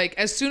just like,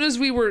 as soon as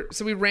we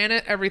ran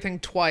everything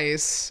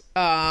twice,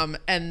 and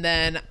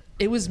then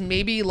it was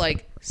maybe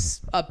like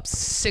a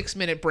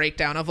 6-minute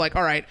breakdown of like,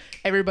 all right,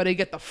 everybody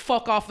get the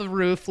fuck off the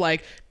roof,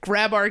 like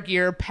grab our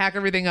gear, pack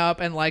everything up,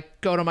 and like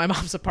go to my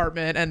mom's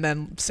apartment and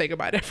then say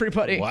goodbye to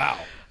everybody. Wow.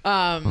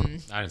 I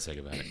didn't say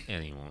goodbye to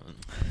anyone.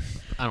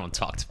 I don't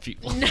talk to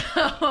people. No.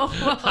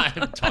 I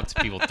don't talk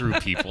to people through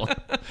people.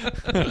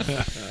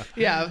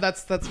 Yeah,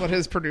 that's what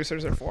his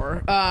producers are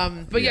for.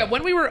 But yeah,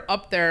 when we were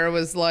up there, it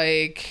was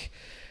like,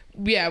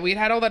 yeah, we'd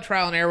had all that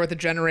trial and error with the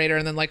generator,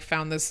 and then like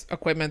found this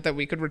equipment that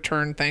we could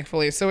return,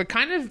 thankfully. So it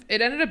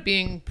ended up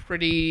being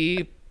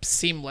pretty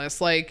seamless.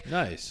 Like,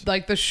 nice.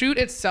 Like the shoot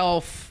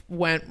itself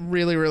went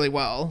really, really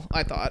well,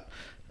 I thought.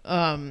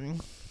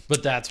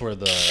 But that's where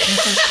the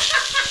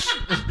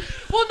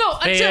well, no,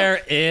 fair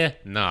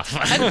enough.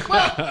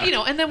 Well, you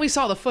know, and then we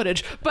saw the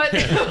footage, but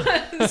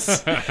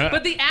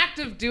but the act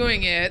of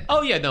doing it.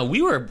 Oh yeah, no,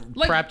 we were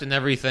prepped and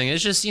everything.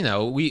 It's just, you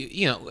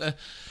know,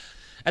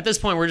 at this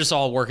point, we're just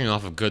all working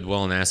off of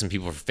goodwill and asking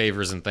people for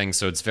favors and things,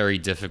 so it's very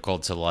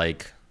difficult to,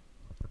 like...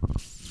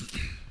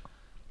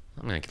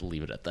 I'm going to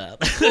leave it at that.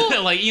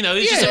 Well, like, you know,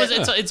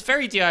 it's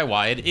very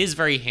DIY. It is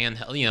very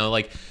handheld, you know,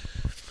 like...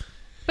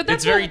 But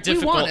that's very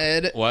difficult. We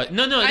wanted. What?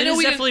 No, it is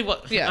definitely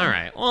what... Yeah. All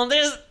right. Well,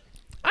 there's...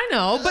 I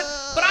know, but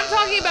I'm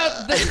talking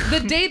about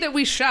the day that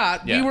we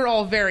shot, we were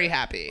all very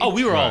happy. Oh,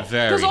 we were all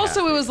very happy. Because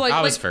also it was like...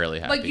 I was fairly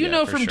happy, like, you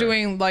know, from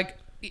doing, like...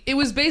 It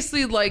was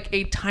basically like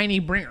a tiny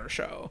bringer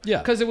show. Yeah.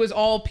 Because it was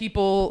all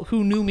people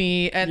who knew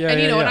me. And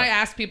and I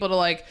asked people to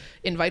like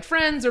invite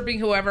friends or bring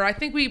whoever. I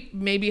think we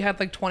maybe had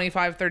like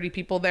 25, 30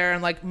 people there,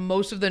 and like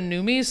most of them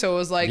knew me. So it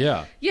was like,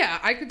 I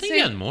could say.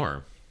 I think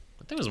more.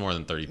 I think it was more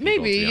than 30 people.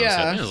 Maybe, to be honest.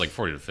 I think it was like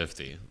 40 to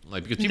 50.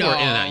 Like, because people were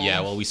in and out. Yeah,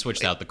 well, we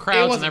switched out the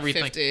crowds and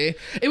everything. 50.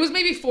 It was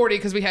maybe 40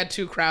 because we had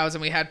 2 crowds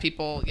and we had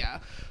people,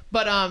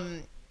 But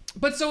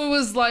so it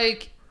was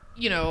like,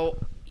 you know,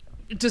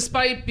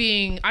 despite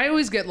being, I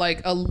always get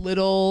like a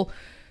little,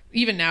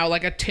 even now,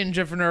 like a tinge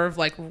of nerve,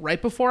 like right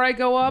before I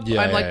go up.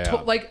 I'm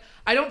like, like,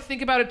 I don't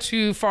think about it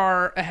too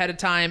far ahead of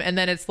time. And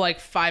then it's like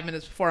 5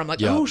 minutes before I'm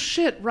like, oh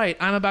shit, right,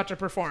 I'm about to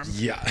perform.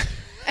 Yeah.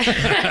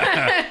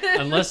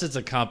 Unless it's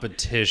a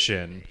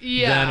competition,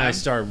 then I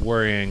start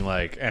worrying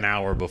like an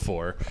hour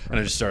before, and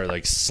I just start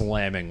like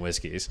slamming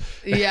whiskeys.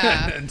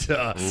 Yeah. And,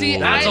 see,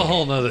 that's a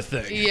whole nother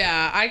thing.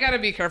 Yeah, I gotta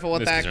be careful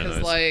with that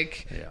because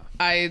like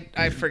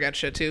I forget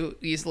shit too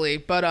easily.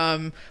 But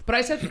I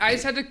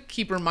just had to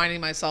keep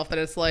reminding myself that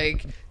it's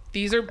like,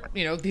 these are,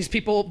 these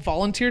people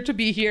volunteered to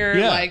be here.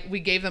 Yeah. Like,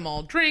 we gave them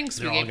all drinks.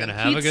 They're we all gave them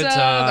have pizza. A good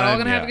time. They're all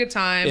going to have a good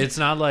time. It's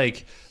not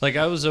like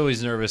I was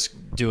always nervous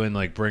doing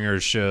like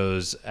bringers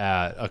shows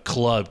at a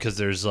club because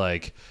there's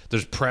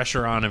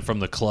pressure on it from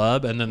the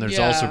club. And then there's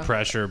also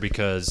pressure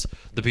because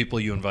the people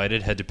you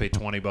invited had to pay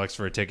 $20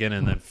 for a ticket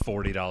and then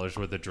 $40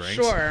 worth of drinks.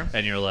 Sure.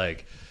 And you're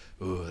like,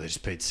 ooh, they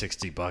just paid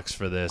 $60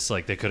 for this.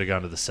 Like, they could have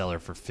gone to the cellar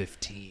for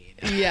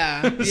 $15.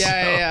 Yeah.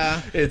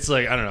 Yeah. It's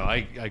like, I don't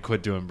know. I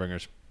quit doing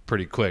bringers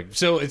pretty quick.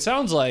 So it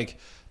sounds like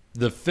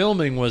the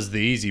filming was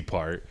the easy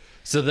part.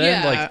 So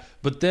then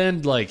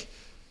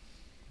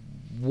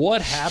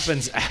what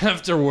happens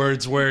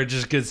afterwards where it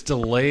just gets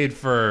delayed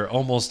for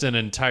almost an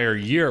entire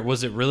year?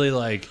 Was it really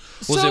like,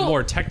 was it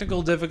more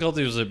technical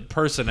difficulty? Was it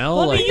personnel?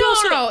 Well,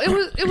 no.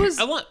 It was.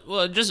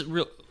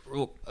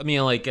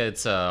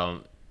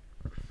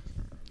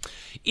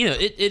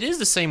 It is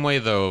the same way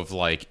though of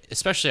like,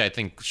 especially I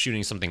think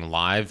shooting something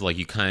live, like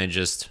you kind of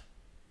just,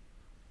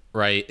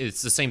 right?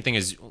 It's the same thing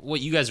as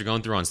what you guys are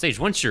going through on stage.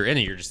 Once you're in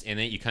it, you're just in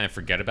it. You kind of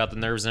forget about the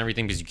nerves and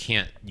everything because you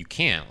can't be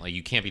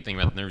thinking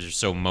about the nerves. You're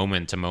so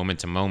moment to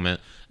moment to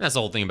moment. And that's the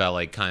whole thing about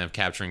like kind of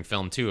capturing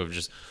film too, of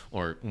just,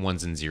 or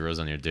ones and zeros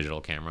on your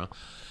digital camera,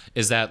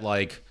 is that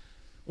like,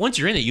 once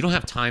you're in it, you don't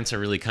have time to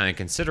really kind of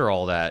consider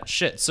all that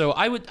shit. So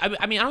I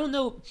don't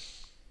know.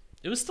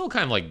 It was still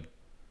kind of like,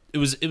 it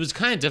was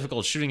kind of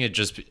difficult shooting it.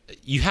 Just,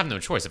 you have no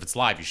choice. If it's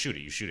live, you shoot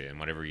it, and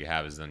whatever you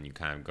have is then you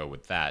kind of go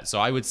with that. So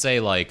I would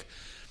say like,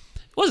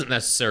 it wasn't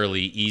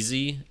necessarily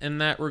easy in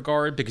that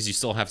regard because you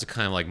still have to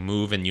kind of like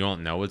move and you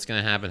don't know what's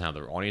going to happen, how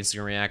the audience is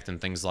going to react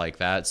and things like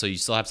that. So you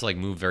still have to like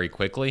move very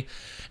quickly.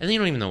 And then you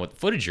don't even know what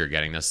footage you're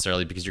getting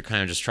necessarily because you're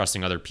kind of just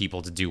trusting other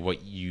people to do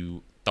what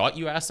you thought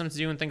you asked them to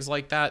do and things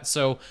like that.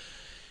 So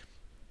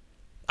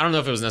I don't know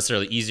if it was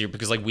necessarily easier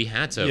because like we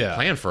had to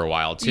plan for a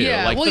while too.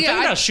 Yeah. Like the thing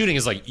about shooting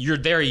is like you're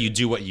there, you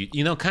do what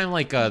you know, kind of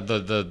like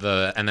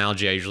the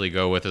analogy I usually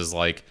go with is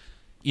like,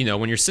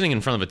 when you're sitting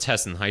in front of a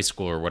test in high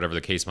school or whatever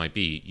the case might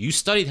be, you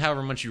studied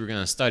however much you were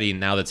going to study.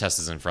 Now the test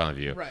is in front of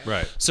you.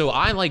 Right. So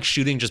I like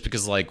shooting just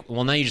because like,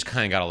 well, now you just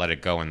kind of got to let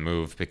it go and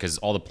move because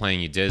all the playing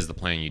you did is the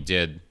playing you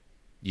did.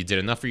 You did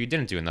enough or you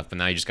didn't do enough, but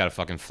now you just got to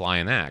fucking fly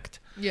and act.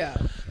 Yeah.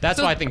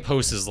 That's why I think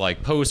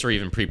post or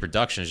even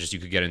pre-production is just you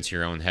could get into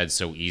your own head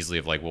so easily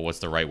of like, well, what's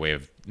the right way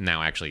of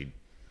now actually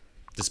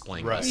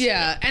displaying this?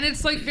 Yeah, and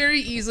it's like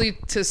very easy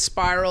to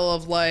spiral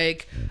of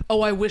like,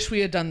 oh, I wish we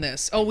had done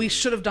this. Oh, we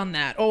should have done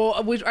that. Oh,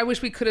 I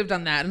wish we could have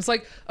done that. And it's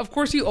like, of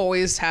course you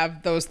always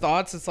have those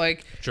thoughts. It's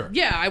like,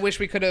 yeah, I wish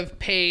we could have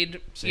paid,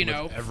 Same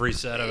with every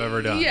set I've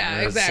ever done. Yeah,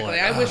 exactly.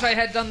 Like, I wish I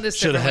had done this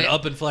should have had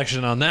up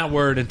inflection on that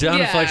word and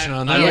down inflection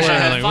on that word. I wish I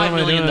had $5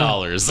 million.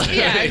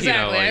 Yeah,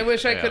 exactly. I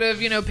wish I could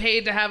have,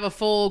 paid to have a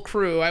full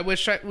crew. I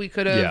wish we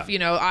could have,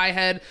 I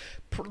had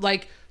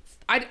like,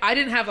 I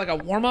didn't have like a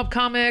warm-up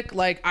comic.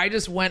 Like I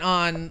just went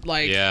on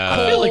like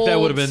I feel like that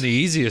would have been the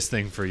easiest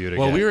thing for you to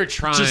get. Well, we were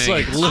trying. Just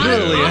like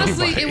literally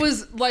honestly, anybody. It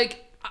was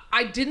like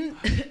I didn't.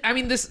 I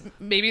mean, this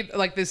maybe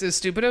like this is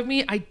stupid of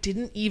me. I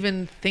didn't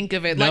even think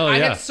of it. Like I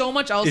had so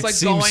much else like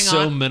going on. It seems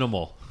so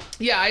minimal.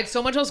 Yeah, I had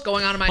so much else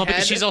going on in my head.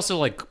 Because she's also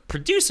like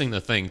producing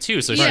the thing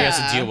too, so she has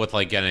to deal with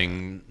like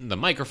getting the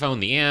microphone,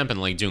 the amp, and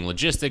like doing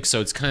logistics.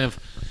 So it's kind of.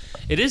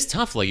 It is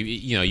tough. Like,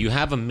 you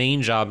have a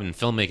main job in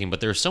filmmaking, but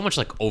there's so much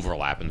like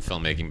overlap in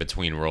filmmaking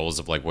between roles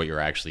of like what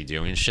you're actually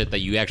doing and shit that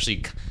you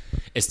actually,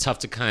 it's tough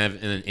to kind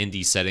of in an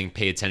indie setting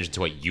pay attention to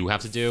what you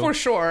have to do. For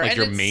sure. Like and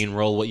your main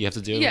role, what you have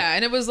to do. Yeah.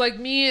 And it was like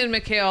me and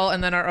Mikhail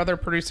and then our other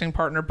producing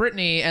partner,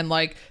 Brittany. And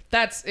like,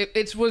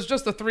 it was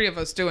just the three of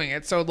us doing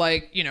it. So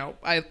like,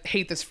 I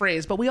hate this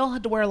phrase, but we all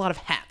had to wear a lot of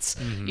hats,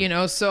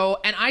 so,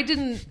 and I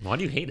didn't. Why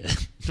do you hate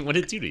it? What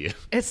did it do to you?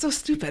 It's so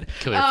stupid.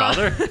 Kill your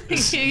father?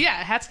 Yeah,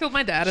 hats killed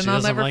my dad, and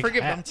I'll never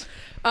forgive hats.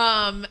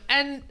 Them.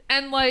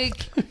 And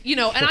like,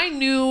 and I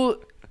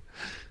knew,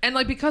 and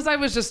like because I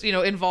was just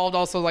involved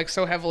also like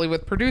so heavily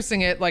with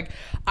producing it, like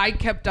I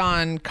kept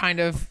on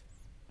kind of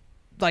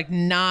like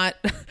not.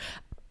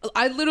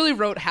 I literally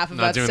wrote half of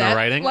not that doing set, the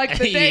writing, like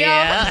the day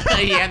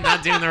of. Yeah,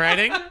 not doing the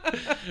writing.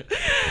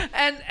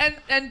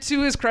 And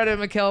to his credit,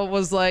 Mikhail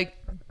was like,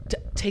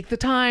 take the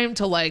time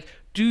to like.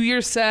 Do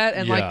your set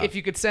and like if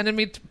you could send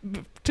it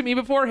to me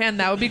beforehand,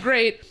 that would be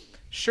great.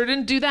 Sure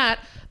didn't do that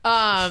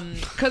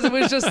because it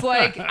was just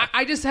like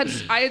I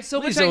had so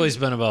much. He's always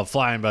been about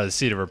flying by the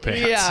seat of her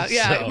pants.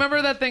 Yeah. So.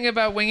 Remember that thing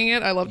about winging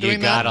it? I love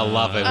doing that. You gotta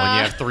love it when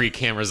you have three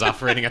cameras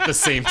operating at the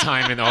same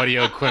time and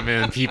audio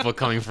equipment and people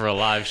coming for a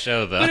live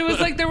show. Though, but it was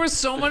like there was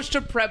so much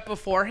to prep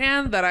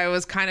beforehand that I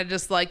was kind of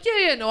just like,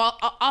 no,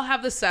 I'll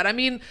have the set. I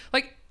mean,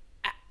 like.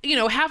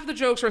 half of the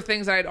jokes were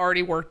things I had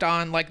already worked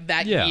on like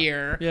that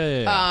year.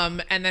 Yeah.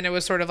 And then it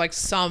was sort of like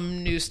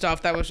some new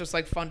stuff that was just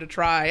like fun to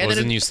try. What was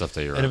the new stuff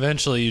that you wrote? And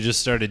eventually you just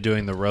started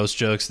doing the roast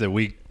jokes that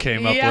we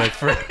came up with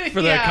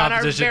for that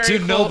competition to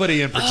cool.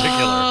 nobody in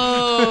particular.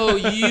 Oh,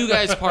 you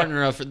guys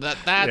partner up for that.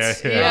 That's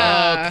okay.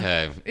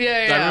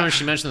 Yeah. I remember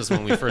she mentioned this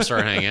when we first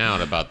started hanging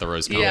out about the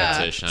roast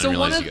competition. I didn't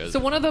realize you guys. So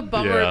one of the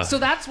bummers. So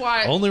that's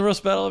why. Only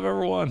roast battle I've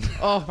ever won.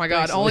 Oh my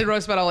god! Only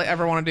roast battle I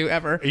ever want to do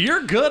ever.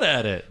 You're good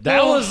at it.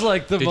 That was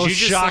like the most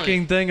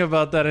shocking thing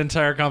about that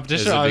entire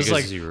competition. I was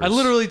like, I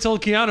literally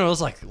told Keanu, I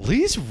was like,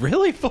 Lee's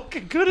really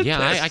fucking good at this.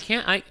 Yeah, I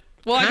can't. I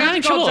got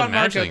to call John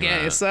Marco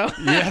gay, so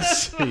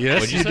yes,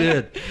 you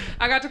did.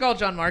 I got to call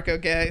John Marco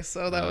gay,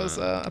 so that was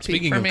a peak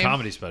speaking for of me.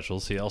 comedy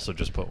specials, he also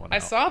just put one out. I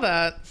saw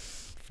that.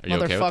 Are you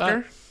okay with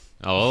motherfucker. that?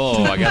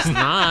 Oh, I guess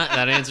not.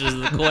 That answers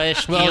the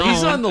question. Well,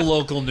 he's on the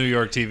local New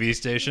York TV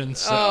station,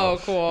 so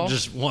cool.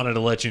 Just wanted to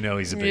let you know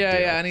he's a big deal.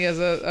 Yeah, and he has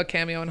a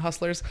cameo in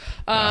Hustlers.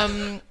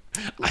 Love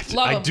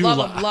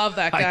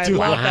that guy.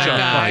 Love that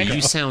guy.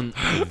 You sound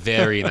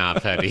very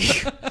not petty.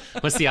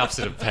 What's the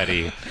opposite of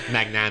petty?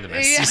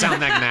 Magnanimous. Yeah. You sound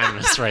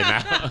magnanimous right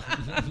now.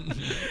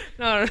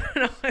 No,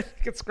 I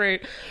think it's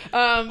great.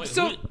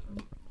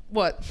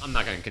 What? I'm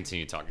not going to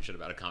continue talking shit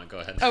about a comic. Go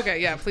ahead. Okay,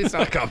 yeah, please A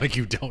stop. comic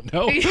you don't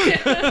know.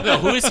 No,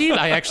 who is he?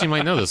 I actually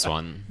might know this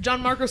one.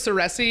 John Marco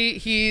Ceresi.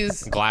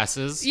 He's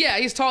Glasses. Yeah,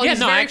 he's tall. Yeah, he's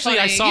no, very actually,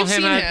 funny. I saw You've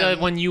him seen at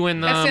when you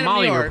and At Stand Up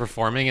Molly New were York.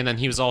 performing, and then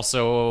he was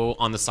also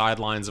on the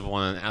sidelines of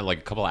a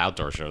couple of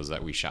outdoor shows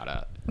that we shot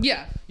at.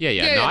 Yeah.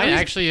 Yeah. No, I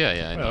actually,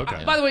 I know.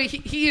 Okay. By the way,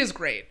 he is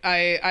great.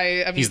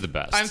 I mean, He's the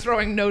best. I'm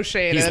throwing no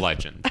shade. He's at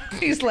legend.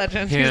 He's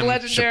legend. Him, He's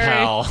legendary.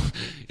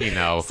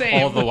 Chappelle,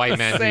 Same. all the white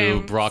men who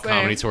Same. brought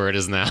comedy to where it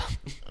is now.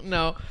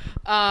 No,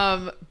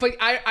 but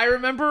I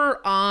remember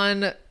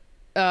on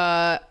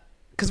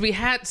because we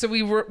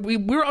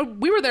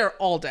were there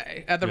all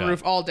day at the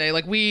roof all day.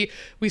 Like we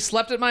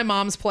slept at my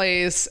mom's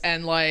place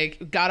and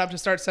like got up to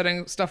start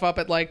setting stuff up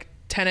at like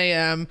 10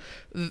 a.m.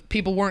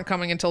 People weren't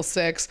coming until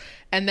 6.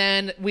 And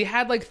then we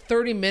had like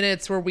 30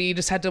 minutes where we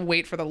just had to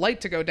wait for the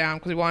light to go down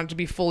because we wanted it to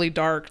be fully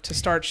dark to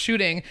start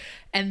shooting.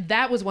 And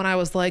that was when I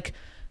was like,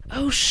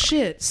 oh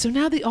shit. So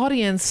now the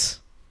audience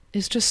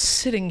is just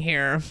sitting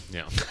here.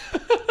 Yeah.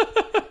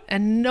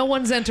 And no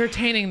one's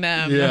entertaining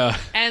them. Yeah.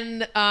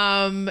 And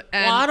Well,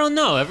 I don't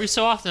know. Every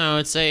so often I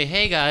would say,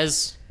 hey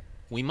guys,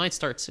 we might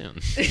start soon.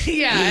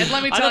 yeah, and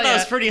let me I tell thought you, that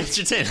was pretty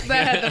entertaining.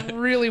 that had them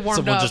really warmed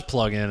Someone up. just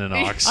plug in an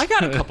aux. I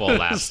got a couple of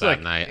laughs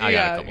that night. I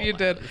got a couple you of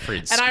did.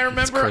 laughs. And I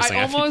remember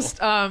I almost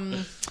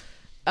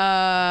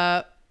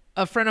a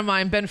friend of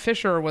mine, Ben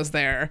Fisher, was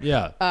there.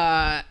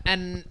 Yeah.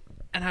 And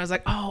I was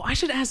like, oh, I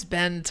should ask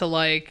Ben to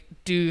like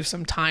do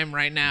some time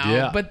right now.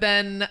 Yeah. But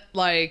then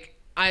like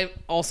I'm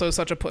also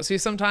such a pussy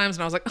sometimes,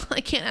 and I was like,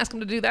 I can't ask him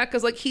to do that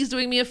because like he's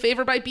doing me a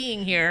favor by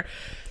being here.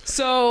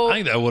 So I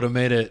think that would have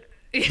made it.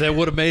 That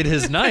would have made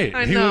his night.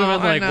 He would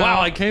have been like,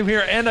 wow, I came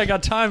here and I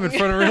got time in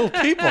front of real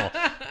people.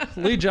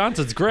 Lee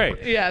Johnson's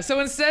great. Yeah, so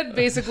instead,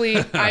 basically,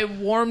 I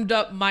warmed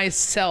up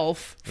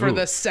myself for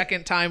the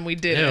second time we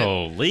did it.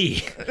 Ew,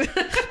 Lee.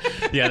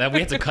 Yeah, we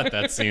had to cut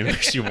that scene where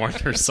she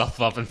warmed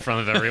herself up in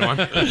front of everyone.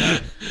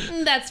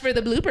 That's for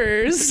the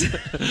bloopers.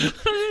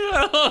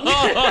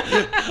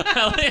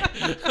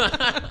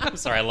 I'm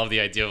sorry, I love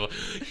the idea of.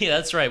 Yeah,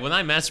 that's right. When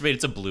I masturbate,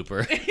 it's a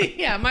blooper.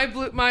 Yeah, my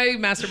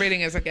masturbating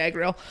is a gag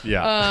reel.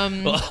 Yeah.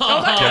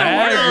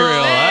 Gag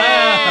reel.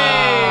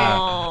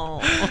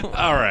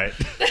 All right.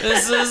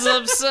 This is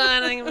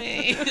upsetting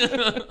me.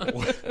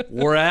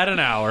 We're at an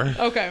hour.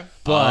 Okay.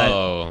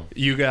 But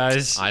you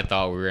guys I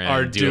thought we were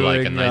going to do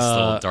like a nice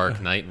little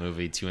Dark Knight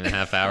movie,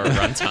 2.5 hour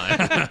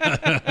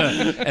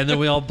runtime. and then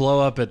we all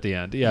blow up at the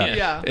end.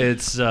 Yeah.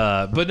 It's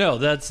but no,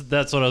 that's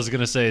what I was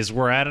gonna say is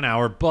we're at an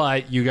hour,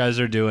 but you guys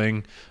are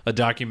doing a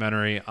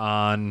documentary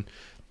on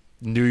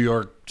New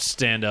York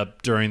stand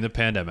up during the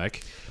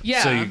pandemic.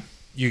 Yeah. So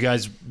you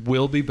guys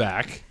will be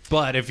back.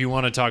 But if you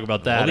want to talk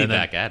about that, We'll be and then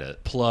back at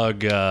it.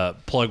 Plug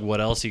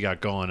what else you got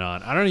going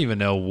on. I don't even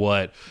know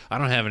what. I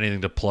don't have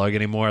anything to plug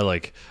anymore.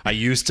 Like I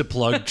used to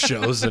plug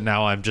shows, and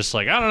now I'm just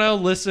like, I don't know.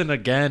 Listen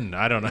again.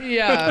 I don't know.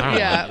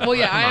 Yeah. Well,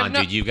 yeah. Come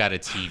on, dude. You got a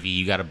TV.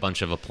 You got a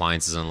bunch of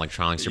appliances and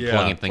electronics. You're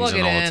plugging things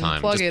in all the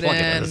time. Plug Just it plug it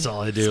in. in. That's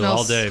all I do Smells-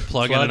 all day.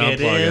 Plug in Plug and it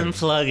unplug in.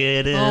 Plug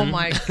it in. Oh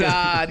my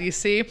God. You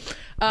see?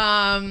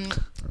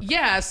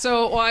 Yeah.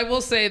 So I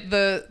will say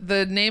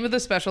the name of the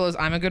special is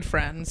I'm a Good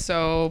Friend.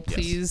 So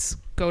please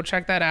go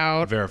check that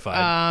out.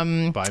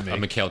 Verified by me. A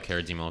Mikhail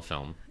Karadimo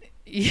film.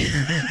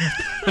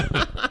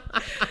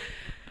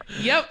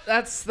 Yep,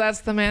 that's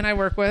the man I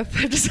work with.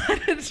 I've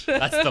decided to,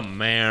 That's the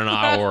man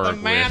I work with.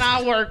 the man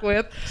I work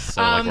with.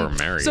 So like we're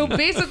married. So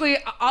basically,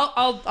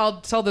 I'll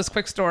tell this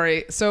quick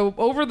story. So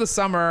over the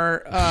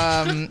summer,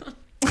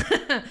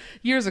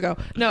 Years ago.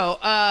 No.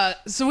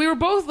 So we were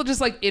both just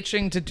like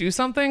itching to do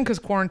something because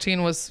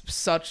quarantine was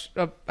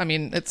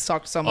it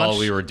sucked so much. All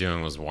we were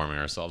doing was warming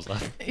ourselves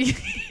up.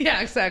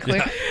 Yeah, exactly.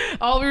 Yeah.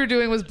 All we were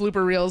doing was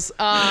blooper reels.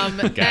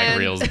 Gag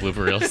reels,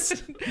 blooper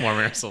reels,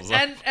 warming ourselves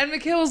up. And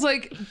Mikhail was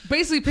like,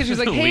 basically pitching,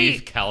 like, hey.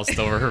 Leave calloused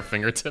over her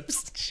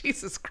fingertips.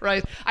 Jesus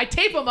Christ. I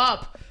tape them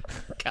up.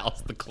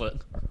 Callous the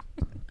clit.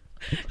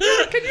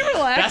 Can you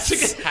relax? That's a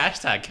good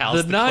hashtag.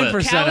 Callous the 9%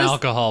 callous,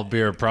 alcohol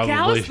beer probably.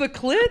 Callous the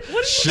clit?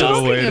 What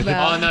are you talking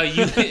about?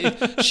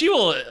 Oh no,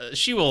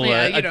 she will.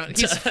 Yeah, you don't.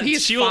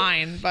 He's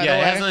fine. By the way,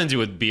 it has nothing to do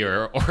with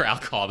beer or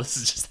alcohol. This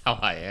is just how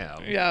I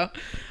am. Yeah.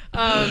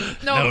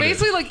 No,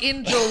 basically, like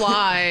in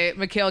July,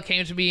 Mikhail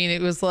came to me and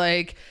it was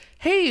like,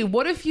 hey,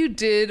 what if we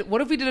did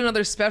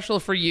another special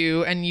for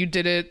you and you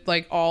did it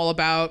like all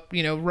about,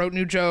 wrote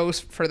new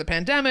jokes for the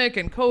pandemic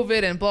and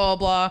COVID and blah,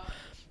 blah, blah.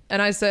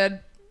 And I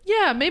said,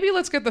 yeah, maybe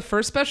let's get the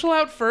first special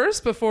out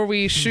first before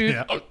we shoot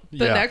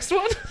the next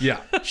one.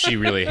 Yeah. She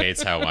really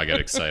hates how I get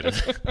excited.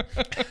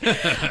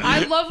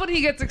 I love when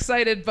he gets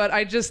excited, but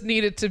I just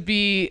need it to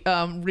be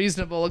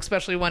reasonable,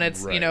 especially when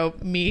it's,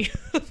 me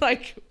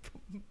like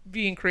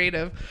being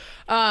creative.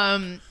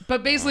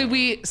 But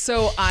basically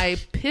I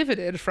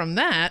pivoted from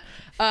that.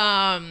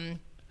 And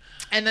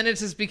then it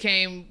just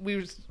became,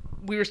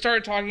 we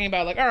started talking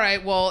about like, all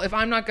right, well, if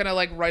I'm not going to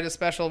like write a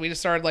special, we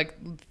just started like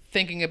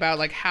thinking about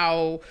like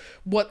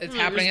what is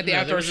happening at the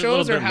outdoor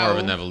shows, or how more of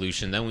an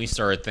evolution. Then we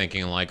started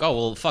thinking like, oh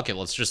well, fuck it,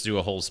 let's just do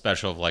a whole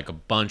special of like a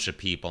bunch of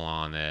people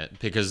on it,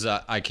 because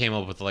I came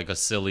up with like a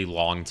silly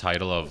long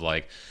title of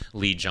like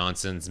Lee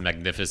Johnson's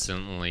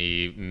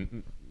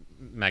magnificently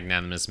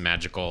magnanimous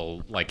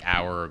magical like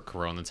hour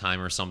Corona time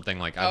or something.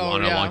 Like I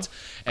wanted a long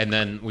and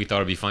then we thought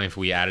it'd be funny if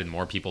we added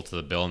more people to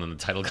the bill and then the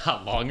title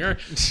got longer.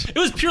 It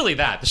was purely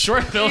that the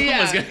short film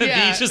was going to be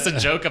just a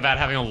joke about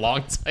having a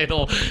long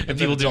title and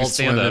people doing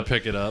stand up,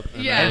 pick it up.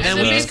 And then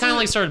we just kind of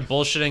like started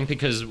bullshitting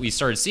because we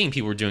started seeing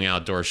people were doing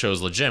outdoor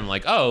shows legit.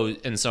 Like, oh,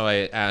 and so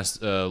I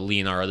asked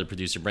Lee and our other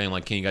producer Brandon,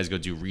 like, can you guys go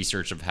do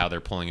research of how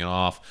they're pulling it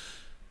off?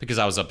 Because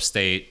I was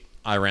upstate,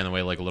 I ran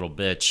away like a little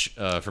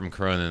bitch from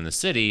Corona in the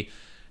city.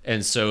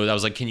 And so I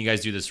was like, can you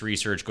guys do this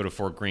research, go to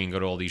Fort Greene, go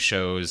to all these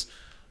shows,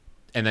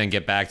 and then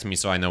get back to me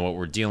so I know what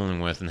we're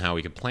dealing with and how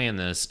we could plan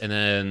this. And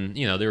then,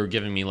 they were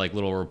giving me like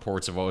little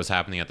reports of what was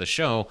happening at the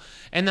show.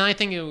 And then I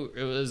think it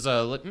was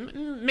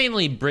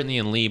mainly Brittany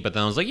and Lee, but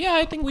then I was like, yeah,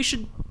 I think we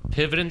should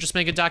pivot and just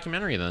make a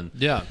documentary then.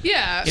 Yeah.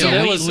 Yeah. So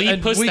Lee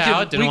pushed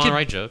out, didn't want to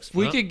write jokes.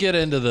 We could get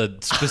into the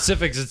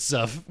specifics and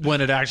stuff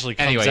when it actually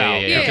comes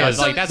out. Yeah. Because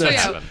like that's what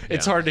happened.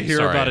 It's hard to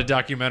hear about a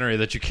documentary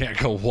that you can't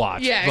go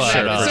watch. Yeah,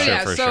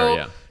 for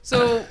sure.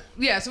 So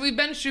we've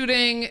been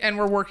shooting and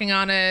we're working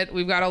on it.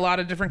 We've got a lot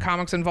of different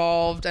comics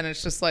involved, and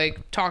it's just like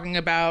talking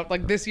about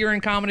like this year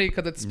in comedy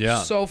because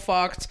it's so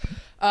fucked.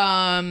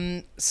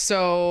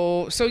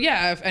 So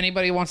if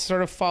anybody wants to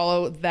sort of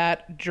follow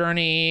that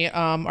journey,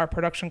 our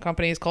production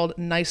company is called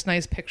Nice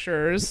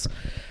Pictures.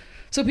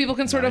 So people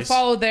can sort of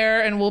follow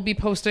there, and we'll be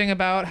posting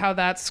about how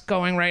that's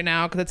going right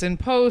now because it's in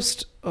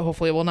post.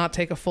 Hopefully it will not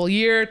take a full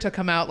year to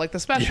come out like the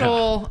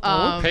special.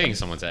 Well, we're paying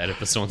someone to edit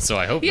this one, so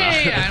I hope not.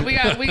 Yeah. And we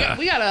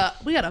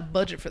got a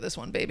budget for this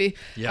one, baby.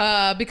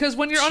 Yeah. Because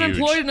when you're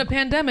unemployed in a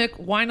pandemic,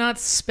 why not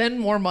spend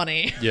more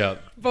money? Yeah.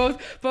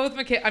 both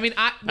Mikhail.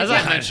 As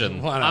I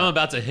mentioned, I'm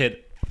about to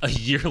hit a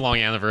year-long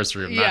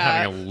anniversary of not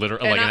having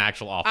an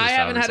actual office job. I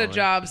haven't had a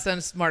job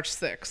since March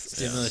 6th.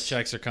 Stimulus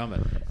checks are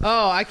coming.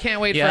 Oh, I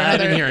can't wait for another 12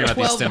 I've been hearing about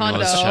these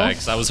stimulus hundo.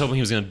 checks. I was hoping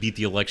he was going to beat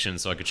the election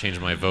so I could change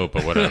my vote,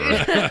 but whatever.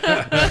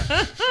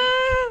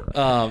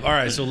 All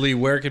right, so Lee,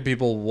 where can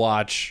people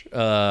watch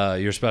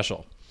your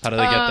special? How do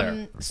they get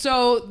there?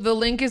 So the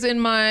link is in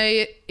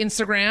my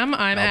Instagram.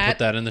 I'll put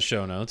that in the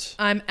show notes.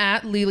 I'm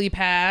at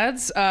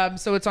LilyPads.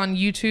 So it's on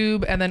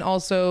YouTube and then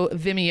also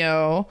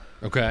Vimeo.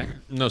 Okay.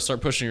 No,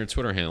 start pushing your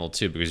Twitter handle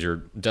too because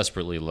you're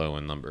desperately low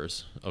in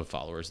numbers of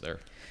followers there.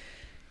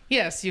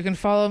 Yes, you can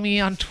follow me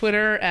on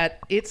Twitter at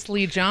It's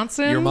Lee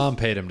Johnson. Your mom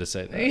paid him to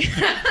say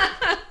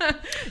that.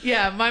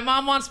 Yeah, my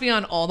mom wants me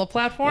on all the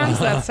platforms.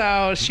 That's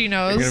how she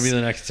knows. You're going to be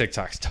the next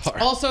TikTok star.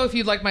 Also, if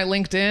you'd like my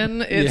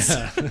LinkedIn, it's...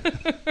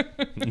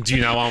 Do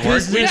you not want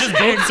work? We just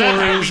both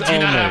said we do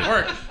not have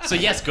work. So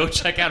yes, go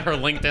check out her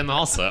LinkedIn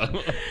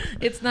also.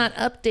 It's not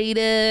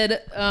updated.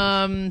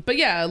 But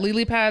yeah,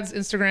 LilyPads,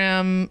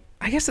 Instagram...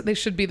 I guess that they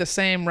should be the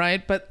same,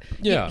 right? But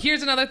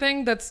here's another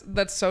thing that's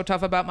so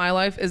tough about my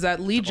life is that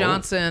Lee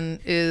Johnson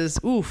is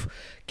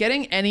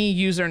getting any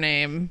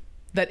username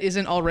that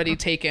isn't already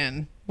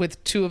taken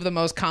with two of the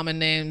most common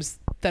names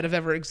that have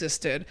ever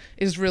existed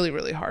is really,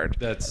 really hard.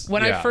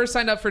 When I first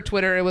signed up for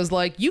Twitter, it was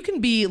like, you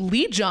can be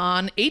Lee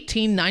John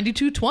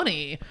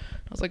 189220. I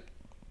was like,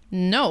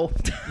 no.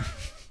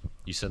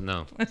 You said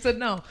no. I said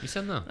no. You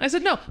said no. I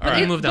said no. All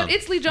right, move down. But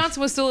It's Lee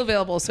Johnson was still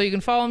available, so you can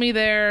follow me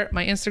there.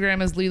 My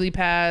Instagram is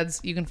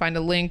LilyPads. You can find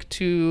a link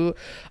to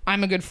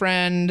I'm a Good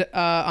Friend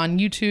on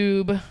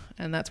YouTube,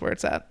 and that's where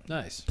it's at.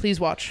 Nice. Please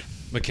watch.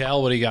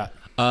 Mikhail, what do you got?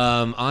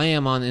 I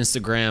am on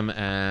Instagram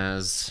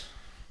as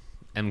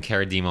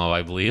Mkaradimov,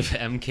 I believe.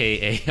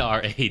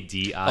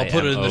 Mkaradimov. I'll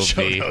put it in the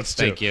show notes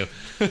too. Thank you.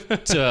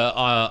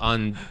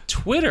 On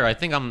Twitter, I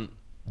think I'm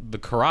the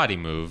Karate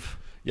Move.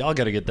 Y'all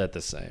got to get that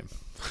the same.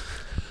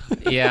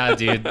 Yeah,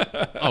 dude.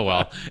 Oh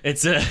well, it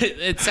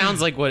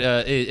sounds like what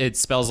it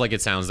spells like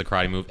it sounds, the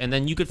Karate Move. And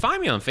then you could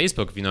find me on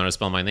Facebook if you know how to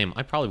spell my name.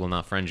 I probably will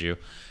not friend you.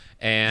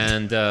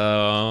 And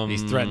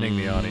he's threatening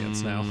the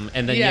audience now.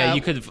 And then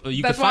you could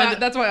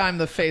find. That's why I'm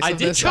the face of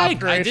this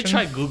operation. I did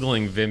try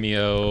Googling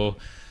Vimeo,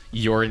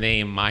 your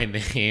name, my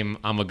name,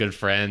 I'm a good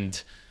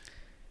friend.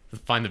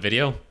 Find the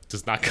video.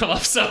 Does not come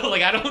up. So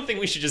like, I don't think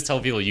we should just tell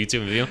people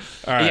YouTube video.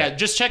 All right. Yeah,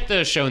 just check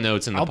the show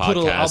notes in the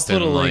podcast. I'll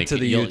put a link to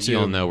the YouTube.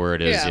 You'll know where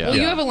it is. Yeah. Well,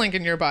 you have a link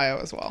in your bio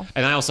as well.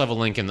 And I also have a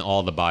link in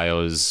all the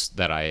bios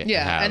that I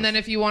have. And then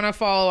if you want to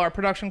follow our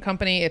production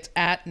company, it's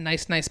at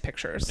Nice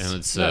Pictures. And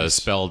it's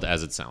spelled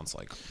as it sounds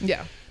like.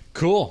 Yeah.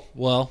 Cool.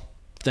 Well,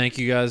 thank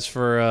you guys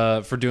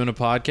for doing a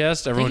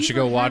podcast. Everyone should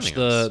go watch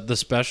the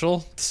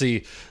special.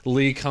 See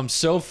Lee come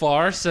so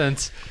far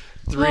since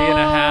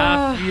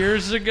 3.5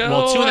 years ago.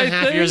 Well,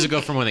 2.5 years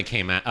ago from when it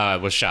came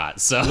out, was shot.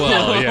 So,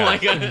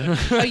 like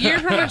a year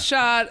from its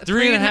shot,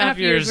 3.5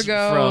 years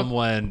ago from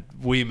when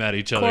we met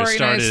each other. Corey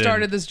and I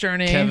started this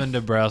journey. Kevin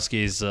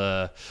Dabrowski's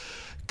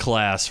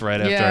class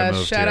right after I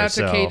moved shout here. Out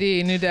to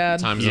KD, new dad.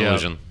 Time's an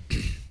illusion.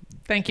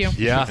 Thank you.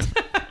 Yeah.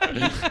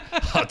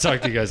 I'll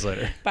talk to you guys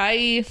later.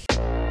 Bye.